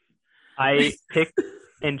quarter. I pick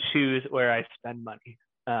and choose where I spend money.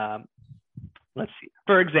 Let's see.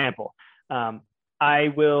 For example, I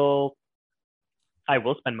will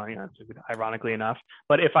spend money on food, ironically enough.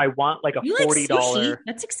 But if I want like a $40,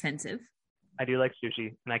 that's expensive. I do like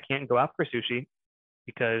sushi, and I can't go out for sushi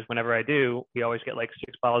because whenever I do, we always get like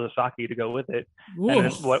 6 bottles of sake to go with it. Ooh.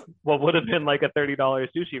 And then what would have been like a $30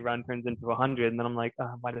 sushi run turns into $100, and then I'm like,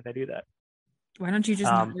 oh, why did I do that? Why don't you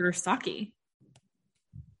just order sake?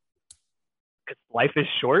 Because life is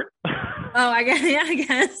short. Oh, I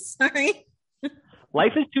guess. Sorry.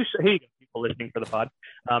 Life is too short. Hey, people listening for the pod.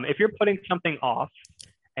 If you're putting something off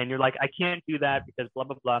and you're like, I can't do that because blah,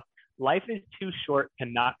 blah, blah. Life is too short to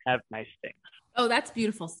not have nice things. Oh, that's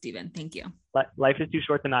beautiful, Stephen. Thank you. Life is too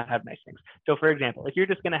short to not have nice things. So, for example, if you're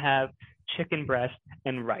just going to have chicken breast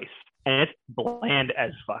and rice and it's bland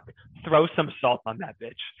as fuck, throw some salt on that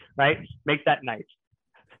bitch, right? Make that nice.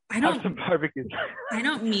 Have some barbecue. I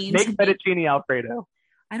don't mean make fettuccine Alfredo.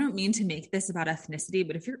 I don't mean to make this about ethnicity,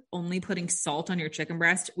 but if you're only putting salt on your chicken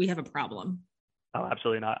breast, we have a problem. Oh,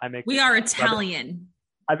 absolutely not. We are Italian.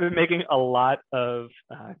 I've been making a lot of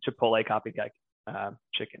Chipotle copycat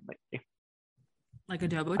chicken lately. Like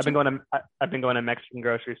adobo. I've been going to Mexican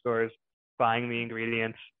grocery stores, buying the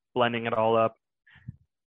ingredients, blending it all up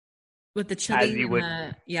with the chili with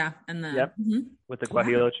the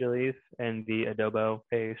guajillo chilies and the adobo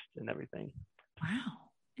paste and everything.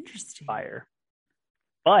 Wow, interesting. Fire.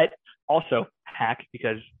 But also hack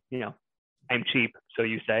because I'm cheap, so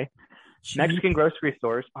you say. Cheap. Mexican grocery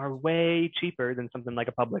stores are way cheaper than something like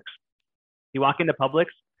a Publix. You walk into Publix,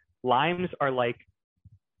 limes are like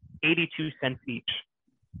 82 cents each.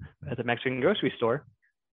 At the Mexican grocery store,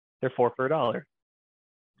 they're 4 for $1.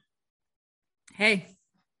 Hey.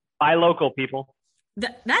 Buy local, people.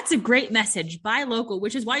 That's a great message. Buy local,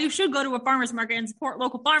 which is why you should go to a farmer's market and support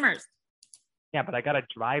local farmers. Yeah, but I got to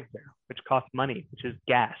drive there, which costs money, which is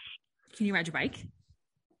gas. Can you ride your bike?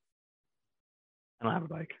 I don't have a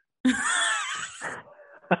bike.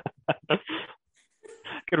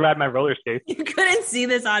 Could ride my roller skates. You couldn't see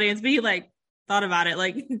this audience, but you thought about it.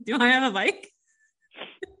 Like, do I have a bike?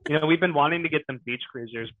 We've been wanting to get some beach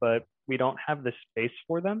cruisers, but we don't have the space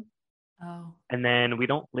for them. Oh. And then we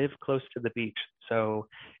don't live close to the beach. So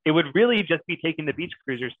it would really just be taking the beach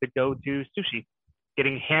cruisers to go to sushi,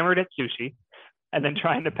 getting hammered at sushi, and then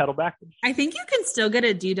trying to pedal backwards. I think you can still get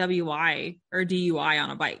a DWI or DUI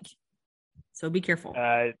on a bike. So be careful.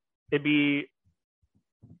 It'd be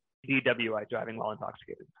DWI, driving while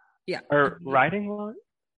intoxicated. Yeah. Or driving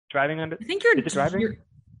under. I think you're. Is it driving?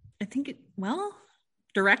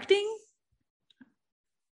 Directing.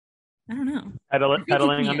 I don't know.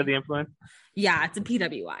 Pedaling under the influence. Yeah, it's a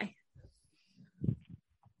PWI.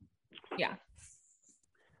 Yeah.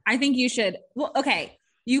 I think you should. Well, okay.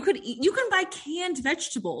 You can buy canned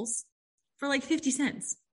vegetables for like 50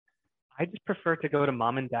 cents. I just prefer to go to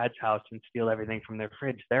mom and dad's house and steal everything from their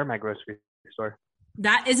fridge. They're my grocery store.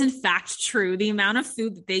 That is in fact true. The amount of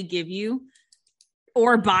food that they give you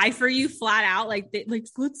or buy for you flat out,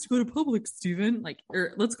 let's go to Publix, Stephen,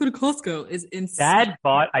 or let's go to Costco is insane. Dad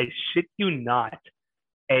bought, I shit you not,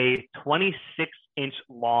 a 26-inch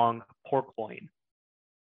long pork loin.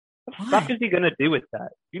 What the fuck is he going to do with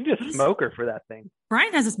that? You can just smoke her for that thing.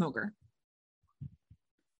 Brian has a smoker.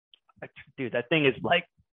 Dude, that thing is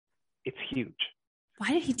it's huge.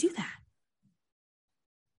 Why did he do that?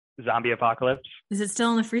 Zombie apocalypse. Is it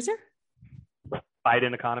still in the freezer?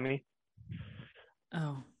 Biden economy.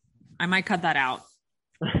 Oh, I might cut that out.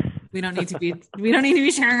 We don't need to be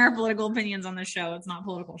sharing our political opinions on this show. It's not a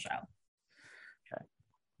political show. Okay.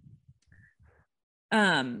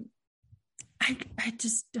 I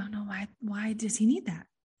just don't know why does he need that?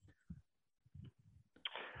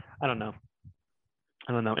 I don't know.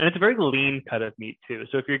 And it's a very lean cut of meat too.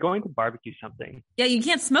 So if you're going to barbecue something, yeah, you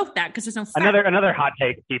can't smoke that because there's no fat. Another hot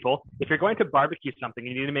take, people. If you're going to barbecue something,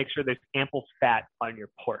 you need to make sure there's ample fat on your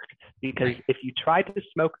pork, because if you try to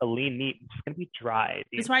smoke a lean meat, it's going to be dry.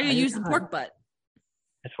 That's why you use the pork butt.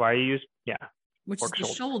 That's why you use which is the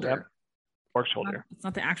shoulder. Yep. Pork shoulder. It's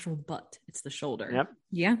not the actual butt. It's the shoulder. Yep.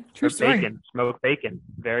 Yeah. True story. Bacon. Smoked bacon.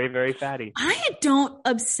 Very, very fatty. I don't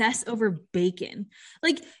obsess over bacon.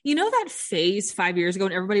 That phase 5 years ago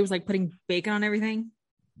when everybody was putting bacon on everything?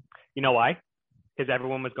 You know why? Because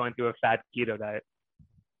everyone was going through a fat keto diet.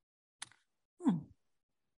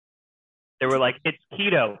 They were like, it's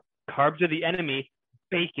keto. Carbs are the enemy.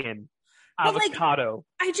 Bacon. Avocado.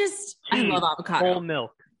 I love avocado. Whole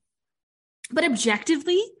milk. But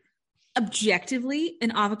objectively, objectively,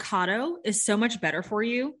 an avocado is so much better for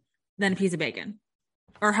you than a piece of bacon,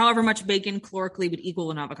 or however much bacon calorically would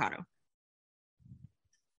equal an avocado.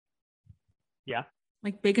 Yeah.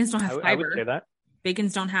 Like bacons don't have fiber. I would say that. Bacon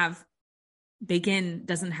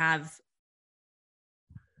doesn't have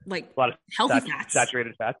like a lot of healthy fats.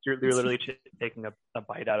 Saturated fats. You're literally taking a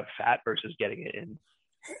bite out of fat versus getting it in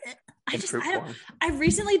fruit form. I've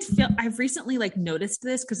recently like noticed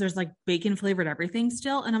this because there's like bacon flavored everything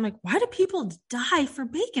still. And I'm like, why do people die for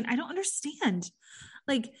bacon? I don't understand.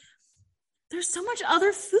 Like there's so much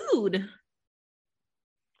other food.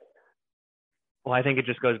 Well, I think it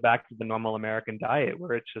just goes back to the normal American diet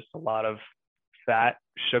where it's just a lot of fat,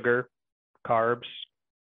 sugar, carbs.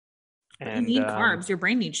 And you need carbs. Your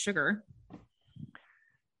brain needs sugar.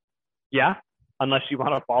 Yeah. Unless you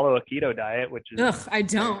want to follow a keto diet, which is... Ugh, I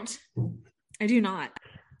don't. I do not.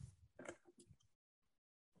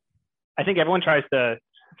 I think everyone tries to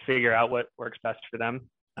figure out what works best for them.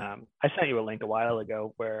 I sent you a link a while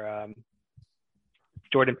ago where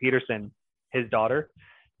Jordan Peterson, his daughter,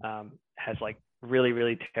 has like really,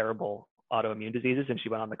 really terrible autoimmune diseases, and she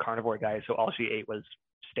went on the carnivore diet. So all she ate was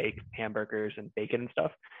steak, hamburgers, and bacon and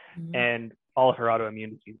stuff. Mm-hmm. And all of her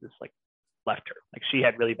autoimmune diseases like left her. Like she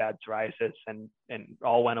had really bad psoriasis and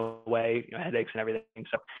all went away, headaches and everything.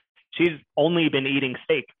 So she's only been eating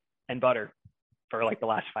steak and butter for like the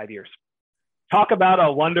last 5 years. Talk about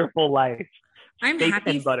a wonderful life. Steak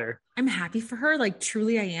and butter. I'm happy for her. Like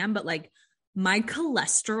truly I am. But like my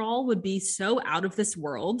cholesterol would be so out of this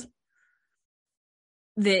world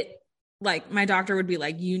that like my doctor would be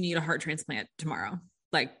like, you need a heart transplant tomorrow.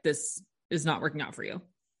 Like this is not working out for you.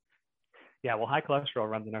 Yeah, well, high cholesterol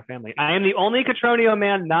runs in our family. I am the only Catronio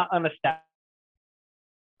man not on a statin.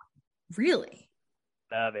 Really?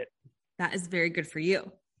 Love it. That is very good for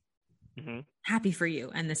you. Mm-hmm. Happy for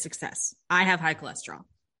you and the success. I have high cholesterol.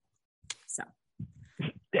 So.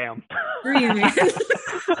 Damn. For you, man.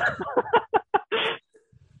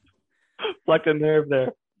 Plucked a nerve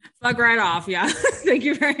there. Fuck right off, yeah. Thank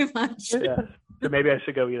you very much. Yeah. So maybe I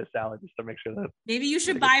should go eat a salad just to make sure that. Maybe you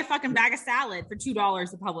should buy a fucking bag of salad for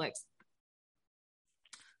 $2 at Publix.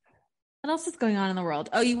 What else is going on in the world?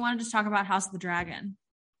 Oh, you wanted to talk about House of the Dragon.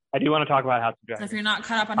 I do want to talk about House of the Dragon. So if you're not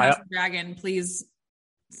caught up on House of the Dragon, please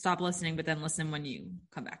stop listening, but then listen when you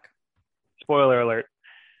come back. Spoiler alert.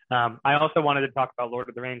 I also wanted to talk about Lord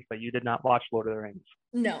of the Rings, but you did not watch Lord of the Rings.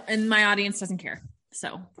 No, and my audience doesn't care.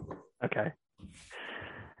 So. Okay.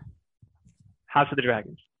 House of the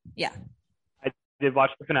Dragons. Yeah. I did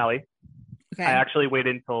watch the finale. Okay. I actually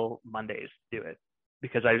waited until Mondays to do it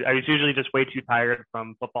because I was usually just way too tired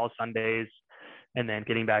from football Sundays and then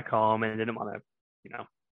getting back home and didn't want to,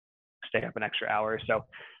 stay up an extra hour. So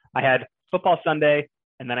I had football Sunday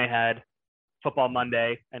and then I had football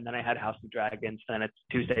Monday and then I had House of Dragons and then it's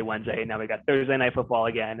Tuesday, Wednesday. And now we got Thursday night football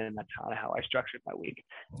again. And that's kind of how I structured my week.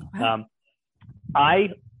 Wow. I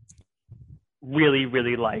really,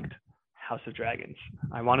 really liked House of Dragons.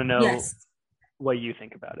 I want to know what you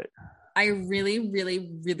think about it. I really,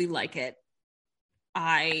 really, really like it.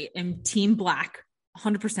 I am Team Black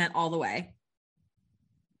 100% all the way.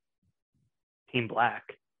 Team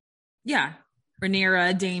Black? Yeah.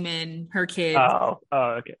 Rhaenyra, Daemon, her kids. Oh,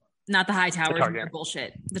 okay. Not the Hightowers and their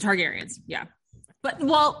bullshit. The Targaryens, yeah. But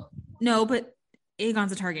Aegon's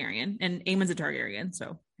a Targaryen and Aemon's a Targaryen, so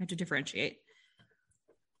I have to differentiate.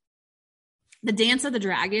 The Dance of the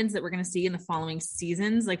Dragons that we're going to see in the following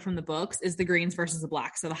seasons, like from the books, is the Greens versus the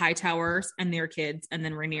Blacks. So the Hightowers and their kids, and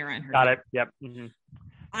then Rhaenyra and her Got kids. it. Yep. Mm-hmm.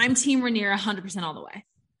 I'm Team Rhaenyra 100% all the way.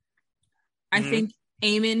 I think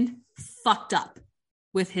Aemon fucked up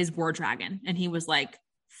with his war dragon, and he was like,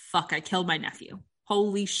 fuck, I killed my nephew.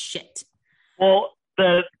 Holy shit. Well,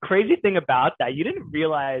 the crazy thing about that, you didn't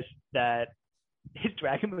realize that his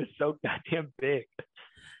dragon was so goddamn big.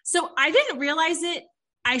 So I didn't realize it.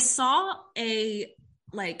 I saw a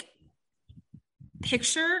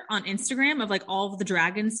picture on Instagram of like all of the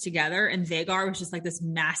dragons together, and Vhagar was just like this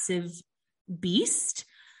massive beast.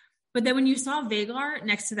 But then when you saw Vhagar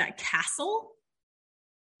next to that castle,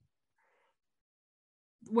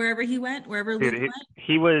 wherever Luke went,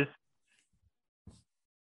 he was.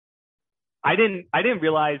 I didn't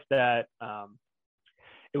realize that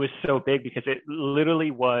it was so big because it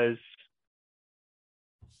literally was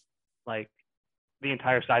like the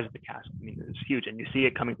entire size of the castle. I mean, it was huge, and you see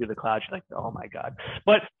it coming through the clouds. You're like, oh my god!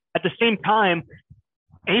 But at the same time,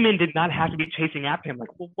 Aemon did not have to be chasing after him.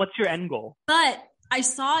 Like, well, what's your end goal? But I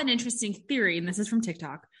saw an interesting theory, and this is from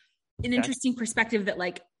TikTok, interesting perspective that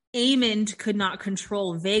like Aemon could not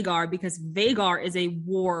control Vhagar because Vhagar is a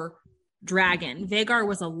war dragon. Vhagar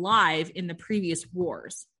was alive in the previous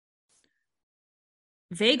wars.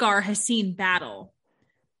 Vagar has seen battle.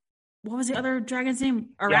 What was the other dragon's name?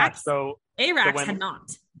 Arax? Yeah, so Arax had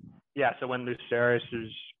not. Yeah, so when Lucerys'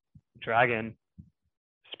 dragon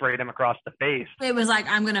sprayed him across the face, it was like,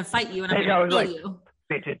 I'm going to fight you and I'm going to kill you.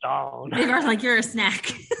 Bitch, it's on. Vagar's like, you're a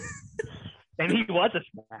snack. And he was a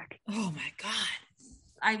snack. Oh my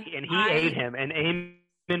God. He ate him. And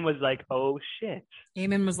Aemon was like, oh shit.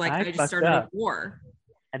 Aemon was like, I just started a war.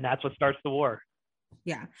 And that's what starts the war.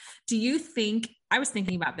 Yeah. Do you think, I was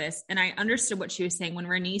thinking about this and I understood what she was saying when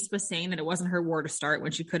Rhaenys was saying that it wasn't her war to start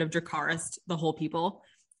when she could have Dracarys the whole people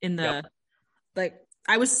in the, like,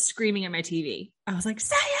 I was screaming at my TV. I was like,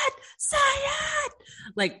 say it,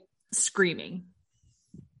 like screaming.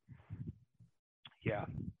 Yeah.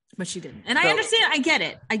 But she didn't. And I understand. I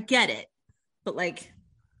get it. But like,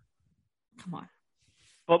 come on.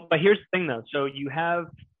 But here's the thing though. So you have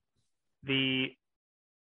the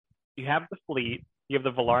fleet, you have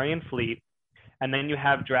the Velaryon fleet, and then you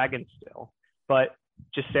have dragons still. But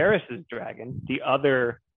Jacaerys' dragon, the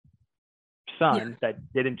other son that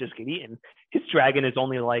didn't just get eaten, his dragon is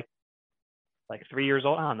only like 3 years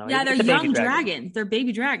old. I don't know. Yeah, they're young dragons. They're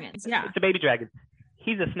baby dragons. Yeah. It's a baby dragon.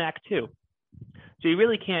 He's a snack too. So you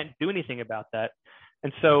really can't do anything about that.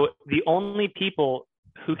 And so the only people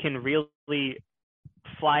who can really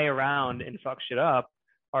fly around and fuck shit up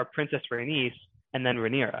are Princess Rhaenys and then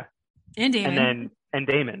Rhaenyra. And Daemon. And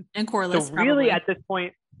Daemon. And Corlys. So really at this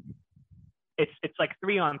point, it's like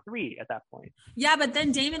 3-on-3 at that point. Yeah, but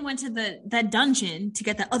then Daemon went to that dungeon to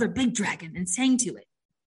get that other big dragon and sang to it.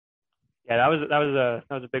 Yeah, that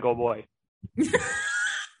was a big old boy.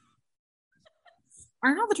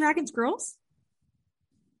 Aren't all the dragons girls?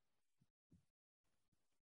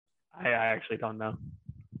 I actually don't know.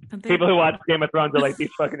 People who watch Game of Thrones are like, these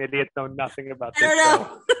fucking idiots know nothing about this. I don't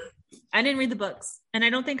know. I didn't read the books, and I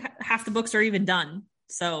don't think half the books are even done.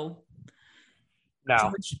 So,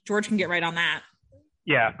 no, George can get right on that.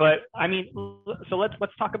 Yeah, but I mean, so let's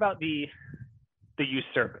talk about the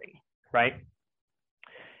usurping, right?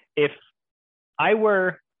 If I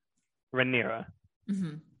were Rhaenyra,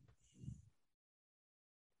 and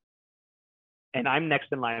I'm next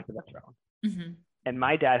in line for the throne, and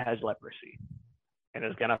my dad has leprosy and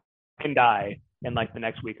is gonna fucking die in like the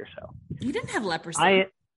next week or so. He didn't have leprosy.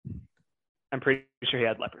 I'm pretty sure he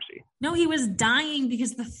had leprosy. No, he was dying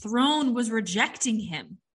because the throne was rejecting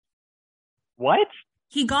him. What?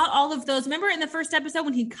 He got all of those. Remember in the first episode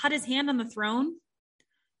when he cut his hand on the throne?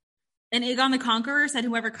 And Aegon the Conqueror said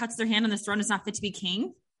whoever cuts their hand on this throne is not fit to be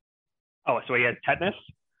king? Oh, so he had tetanus?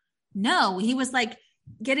 No, he was like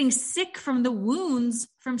getting sick from the wounds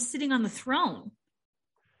from sitting on the throne.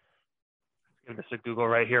 Give this a Google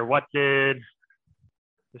right here. What did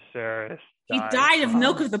Viserys die? He died of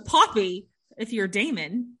milk of the poppy, if you're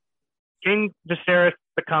Daemon. King Viserys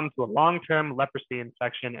succumbed to a long-term leprosy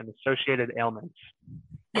infection and associated ailments.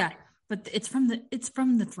 Yeah, but it's from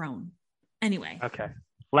the throne. Anyway. Okay.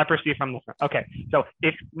 Leprosy from the throne. Okay. So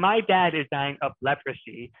if my dad is dying of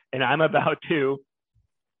leprosy and I'm about to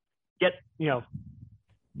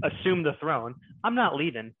assume the throne, I'm not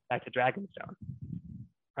leaving back to Dragonstone.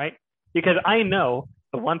 Right? Because I know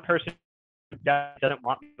the one person who doesn't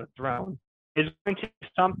want the throne is going to do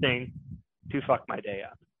something to fuck my day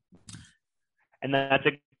up. And that's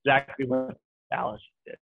exactly what Alice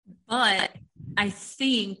did. But I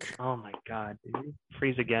think... Oh my God. Did you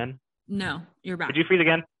freeze again? No, you're back. Did you freeze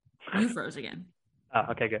again? You froze again. Oh,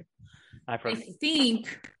 okay, good. I froze. I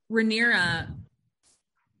think Rhaenyra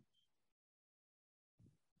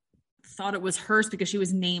thought it was hers because she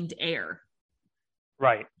was named heir.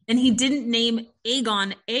 Right. And he didn't name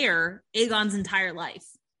Aegon heir Aegon's entire life.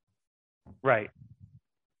 Right.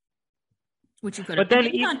 Which he could have. But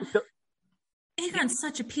then Aegon's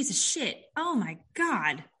such a piece of shit. Oh my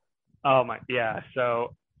God. Oh my, yeah.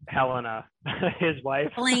 So Helena, his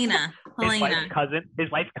wife. Helena. His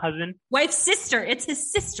wife's cousin. Wife's sister. It's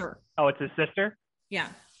his sister. Oh, it's his sister? Yeah.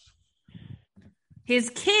 His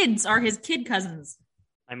kids are his kid cousins.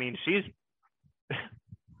 I mean, she's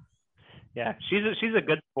a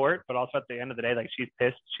good sport, but also at the end of the day, like she's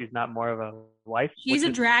pissed she's not more of a wife. She's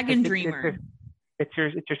a dragon dreamer. It's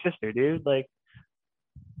your sister, dude. Like,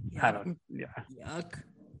 Yuck. I don't. Yeah. Yuck.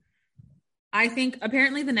 I think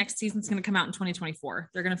apparently the next season's going to come out in 2024.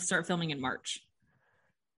 They're going to start filming in March.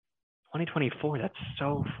 2024. That's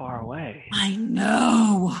so far away. I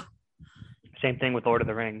know. Same thing with Lord of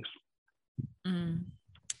the Rings.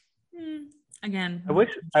 Again,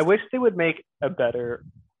 I wish they would make a better,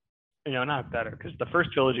 not better, because the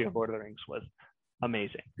first trilogy of Lord of the Rings was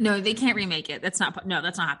amazing. No, they can't remake it. That's not happening.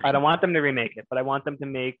 I don't want them to remake it, but I want them to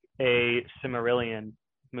make a Silmarillion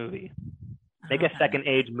movie. Make a second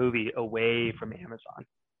age movie away from Amazon.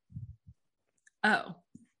 Oh.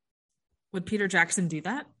 Would Peter Jackson do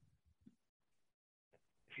that?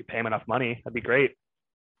 If you pay him enough money, that'd be great.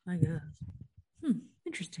 I guess.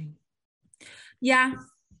 Interesting. Yeah.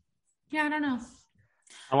 Yeah, I don't know.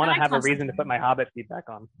 I want to have a reason to put my Hobbit feet back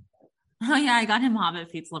on. Oh yeah, I got him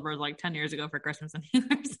Hobbit feet slippers like 10 years ago for Christmas, and he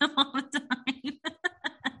wears them all the time.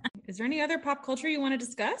 Is there any other pop culture you want to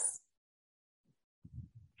discuss?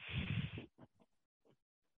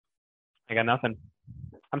 I got nothing.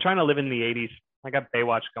 I'm trying to live in the 80s. I got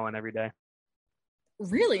Baywatch going every day.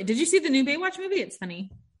 Really? Did you see the new Baywatch movie? It's funny.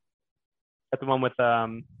 That's the one with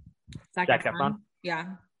Zac Efron? Yeah.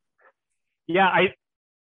 Yeah,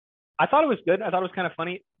 I thought it was good. I thought it was kind of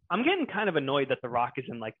funny. I'm getting kind of annoyed that The Rock is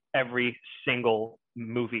in like every single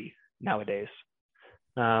movie nowadays.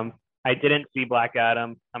 I didn't see Black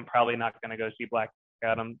Adam. I'm probably not going to go see Black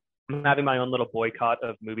Adam. I'm having my own little boycott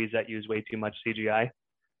of movies that use way too much CGI. I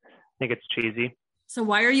think it's cheesy. So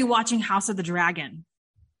why are you watching House of the Dragon?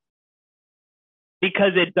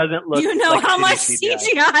 Because it doesn't look. You know like how much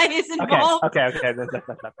CGI is involved. Okay. That's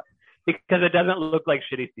not because it doesn't look like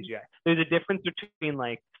shitty CGI. There's a difference between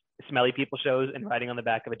like smelly people shows and riding on the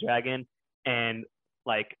back of a dragon and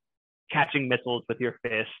like catching missiles with your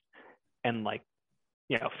fist and like,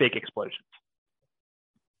 you know, fake explosions.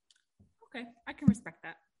 Okay, I can respect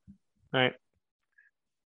that. All right.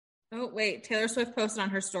 Oh, wait. Taylor Swift posted on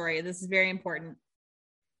her story. This is very important.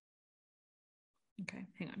 Okay,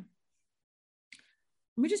 hang on.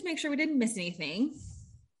 Let me just make sure we didn't miss anything.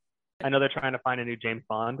 I know they're trying to find a new James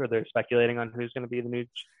Bond, or they're speculating on who's going to be the new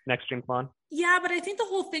next James Bond. Yeah, but I think the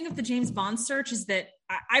whole thing of the James Bond search is that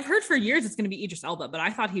I've heard for years it's going to be Idris Elba, but I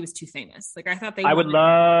thought he was too famous. Like I thought I would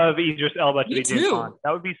love Idris Elba to be James Bond.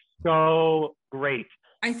 That would be so great.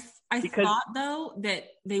 I thought though that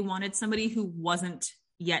they wanted somebody who wasn't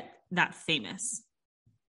yet that famous.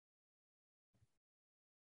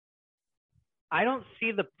 I don't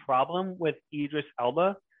see the problem with Idris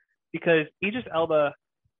Elba because Idris Elba,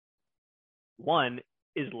 one,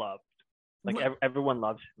 is loved. Like everyone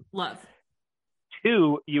loves him. Love.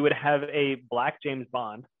 Two, you would have a black James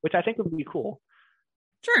Bond, which I think would be cool.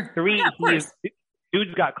 Sure. Three, yeah,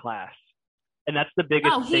 dude's got class. And that's the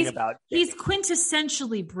biggest thing about James. He's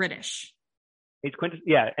quintessentially British.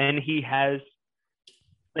 And he has,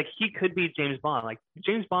 like, he could be James Bond. Like,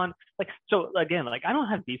 James Bond, like, so again, like, I don't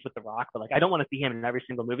have beef with The Rock, but like, I don't want to see him in every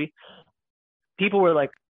single movie. People were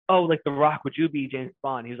like, oh, like, The Rock, would you be James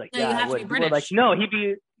Bond? He was like, yeah, I would. People were like, no, he'd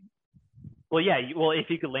be, well, yeah, if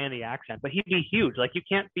he could land the accent, but he'd be huge. Like, you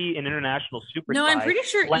can't be an international superstar. No, I'm pretty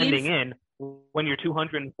sure blending in when you're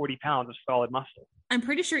 240 pounds of solid muscle. I'm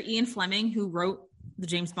pretty sure Ian Fleming, who wrote the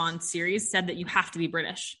James Bond series, said that you have to be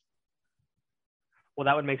British. Well,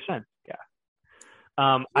 that would make sense. Yeah.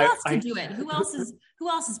 Who else could do it? Who else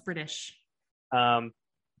is British? The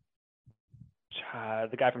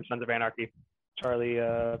guy from Sons of Anarchy, Charlie.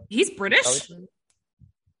 He's British. Charlie?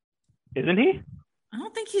 Isn't he? I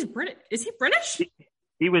don't think he's British. Is he British?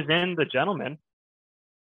 He was in The Gentleman.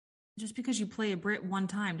 Just because you play a Brit one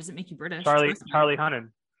time doesn't make you British. Charlie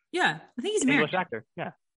Hunnam. Yeah, I think he's American. English actor.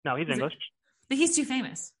 Yeah. No, he's English. But he's too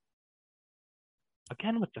famous.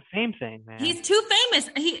 Again, with the fame thing, man. He's too famous.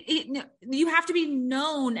 You have to be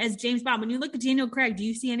known as James Bond. When you look at Daniel Craig, do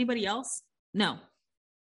you see anybody else? No.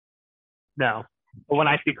 No. But when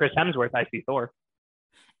I see Chris Hemsworth, I see Thor.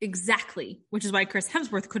 Exactly. Which is why Chris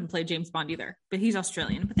Hemsworth couldn't play James Bond either. But he's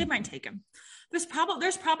Australian. But they might take him. There's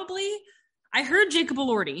probably I heard Jacob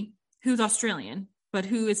Elordi, who's Australian, but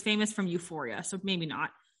who is famous from Euphoria. So maybe not.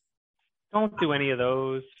 Don't do any of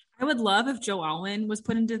those. I would love if Joe Alwyn was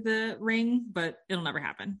put into the ring, but it'll never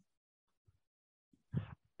happen.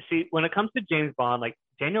 See, when it comes to James Bond, like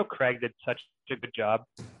Daniel Craig did such a good job.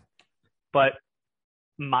 But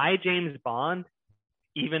my James Bond,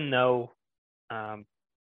 even though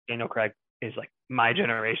Daniel Craig is like my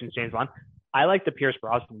generation's James Bond, I like the Pierce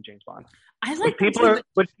Brosnan James Bond. I like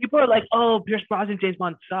when people are like, oh, Pierce Brosnan James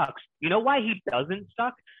Bond sucks. You know why he doesn't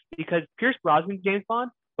suck? Because Pierce Brosnan James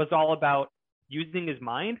Bond was all about using his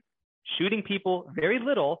mind, shooting people very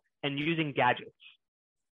little, and using gadgets.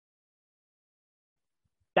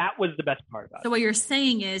 That was the best part about it. So what you're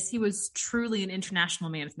saying is he was truly an international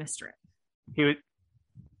man of mystery. He was.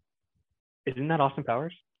 Isn't that Austin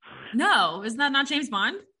Powers? No, isn't that not James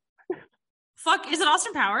Bond? Fuck, is it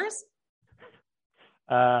Austin Powers?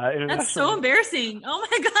 That's so embarrassing. Oh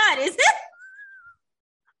my God, is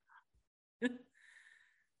it?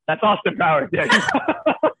 That's Austin Powers. Yeah.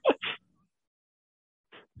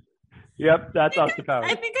 Yep, that's Austin Powers.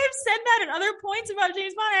 I think I've said that at other points about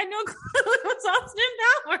James Bond. I had no clue it was Austin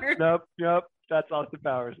Powers. Nope. That's Austin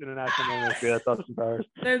Powers, International Man Mystery. That's Austin Powers.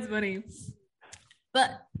 That's funny.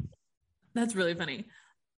 But that's really funny.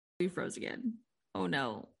 He froze again. Oh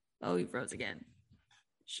no. Oh, he froze again.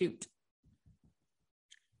 Shoot.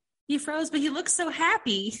 He froze, but he looks so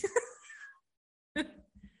happy. Oh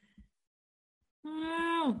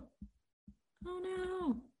no. Oh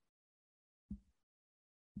no.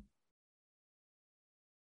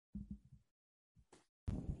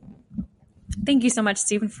 Thank you so much,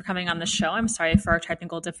 Stephen, for coming on the show. I'm sorry for our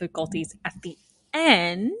technical difficulties at the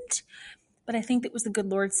end, but I think it was the good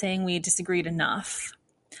Lord saying we disagreed enough.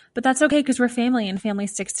 But that's okay because we're family and family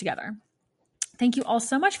sticks together. Thank you all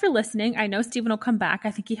so much for listening. I know Stephen will come back.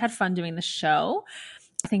 I think he had fun doing the show.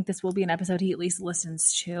 I think this will be an episode he at least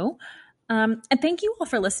listens to. And thank you all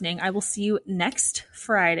for listening. I will see you next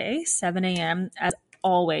Friday, 7 a.m. As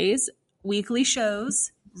always, weekly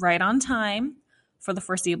shows right on time for the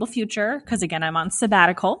foreseeable future because, again, I'm on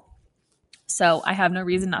sabbatical. So I have no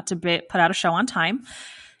reason not to put out a show on time.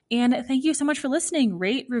 And thank you so much for listening.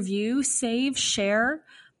 Rate, review, save, share,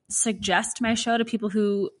 suggest my show to people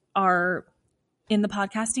who are in the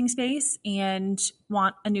podcasting space and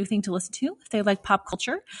want a new thing to listen to if they like pop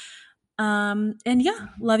culture. And yeah,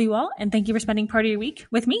 love you all. And thank you for spending part of your week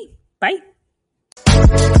with me. Bye.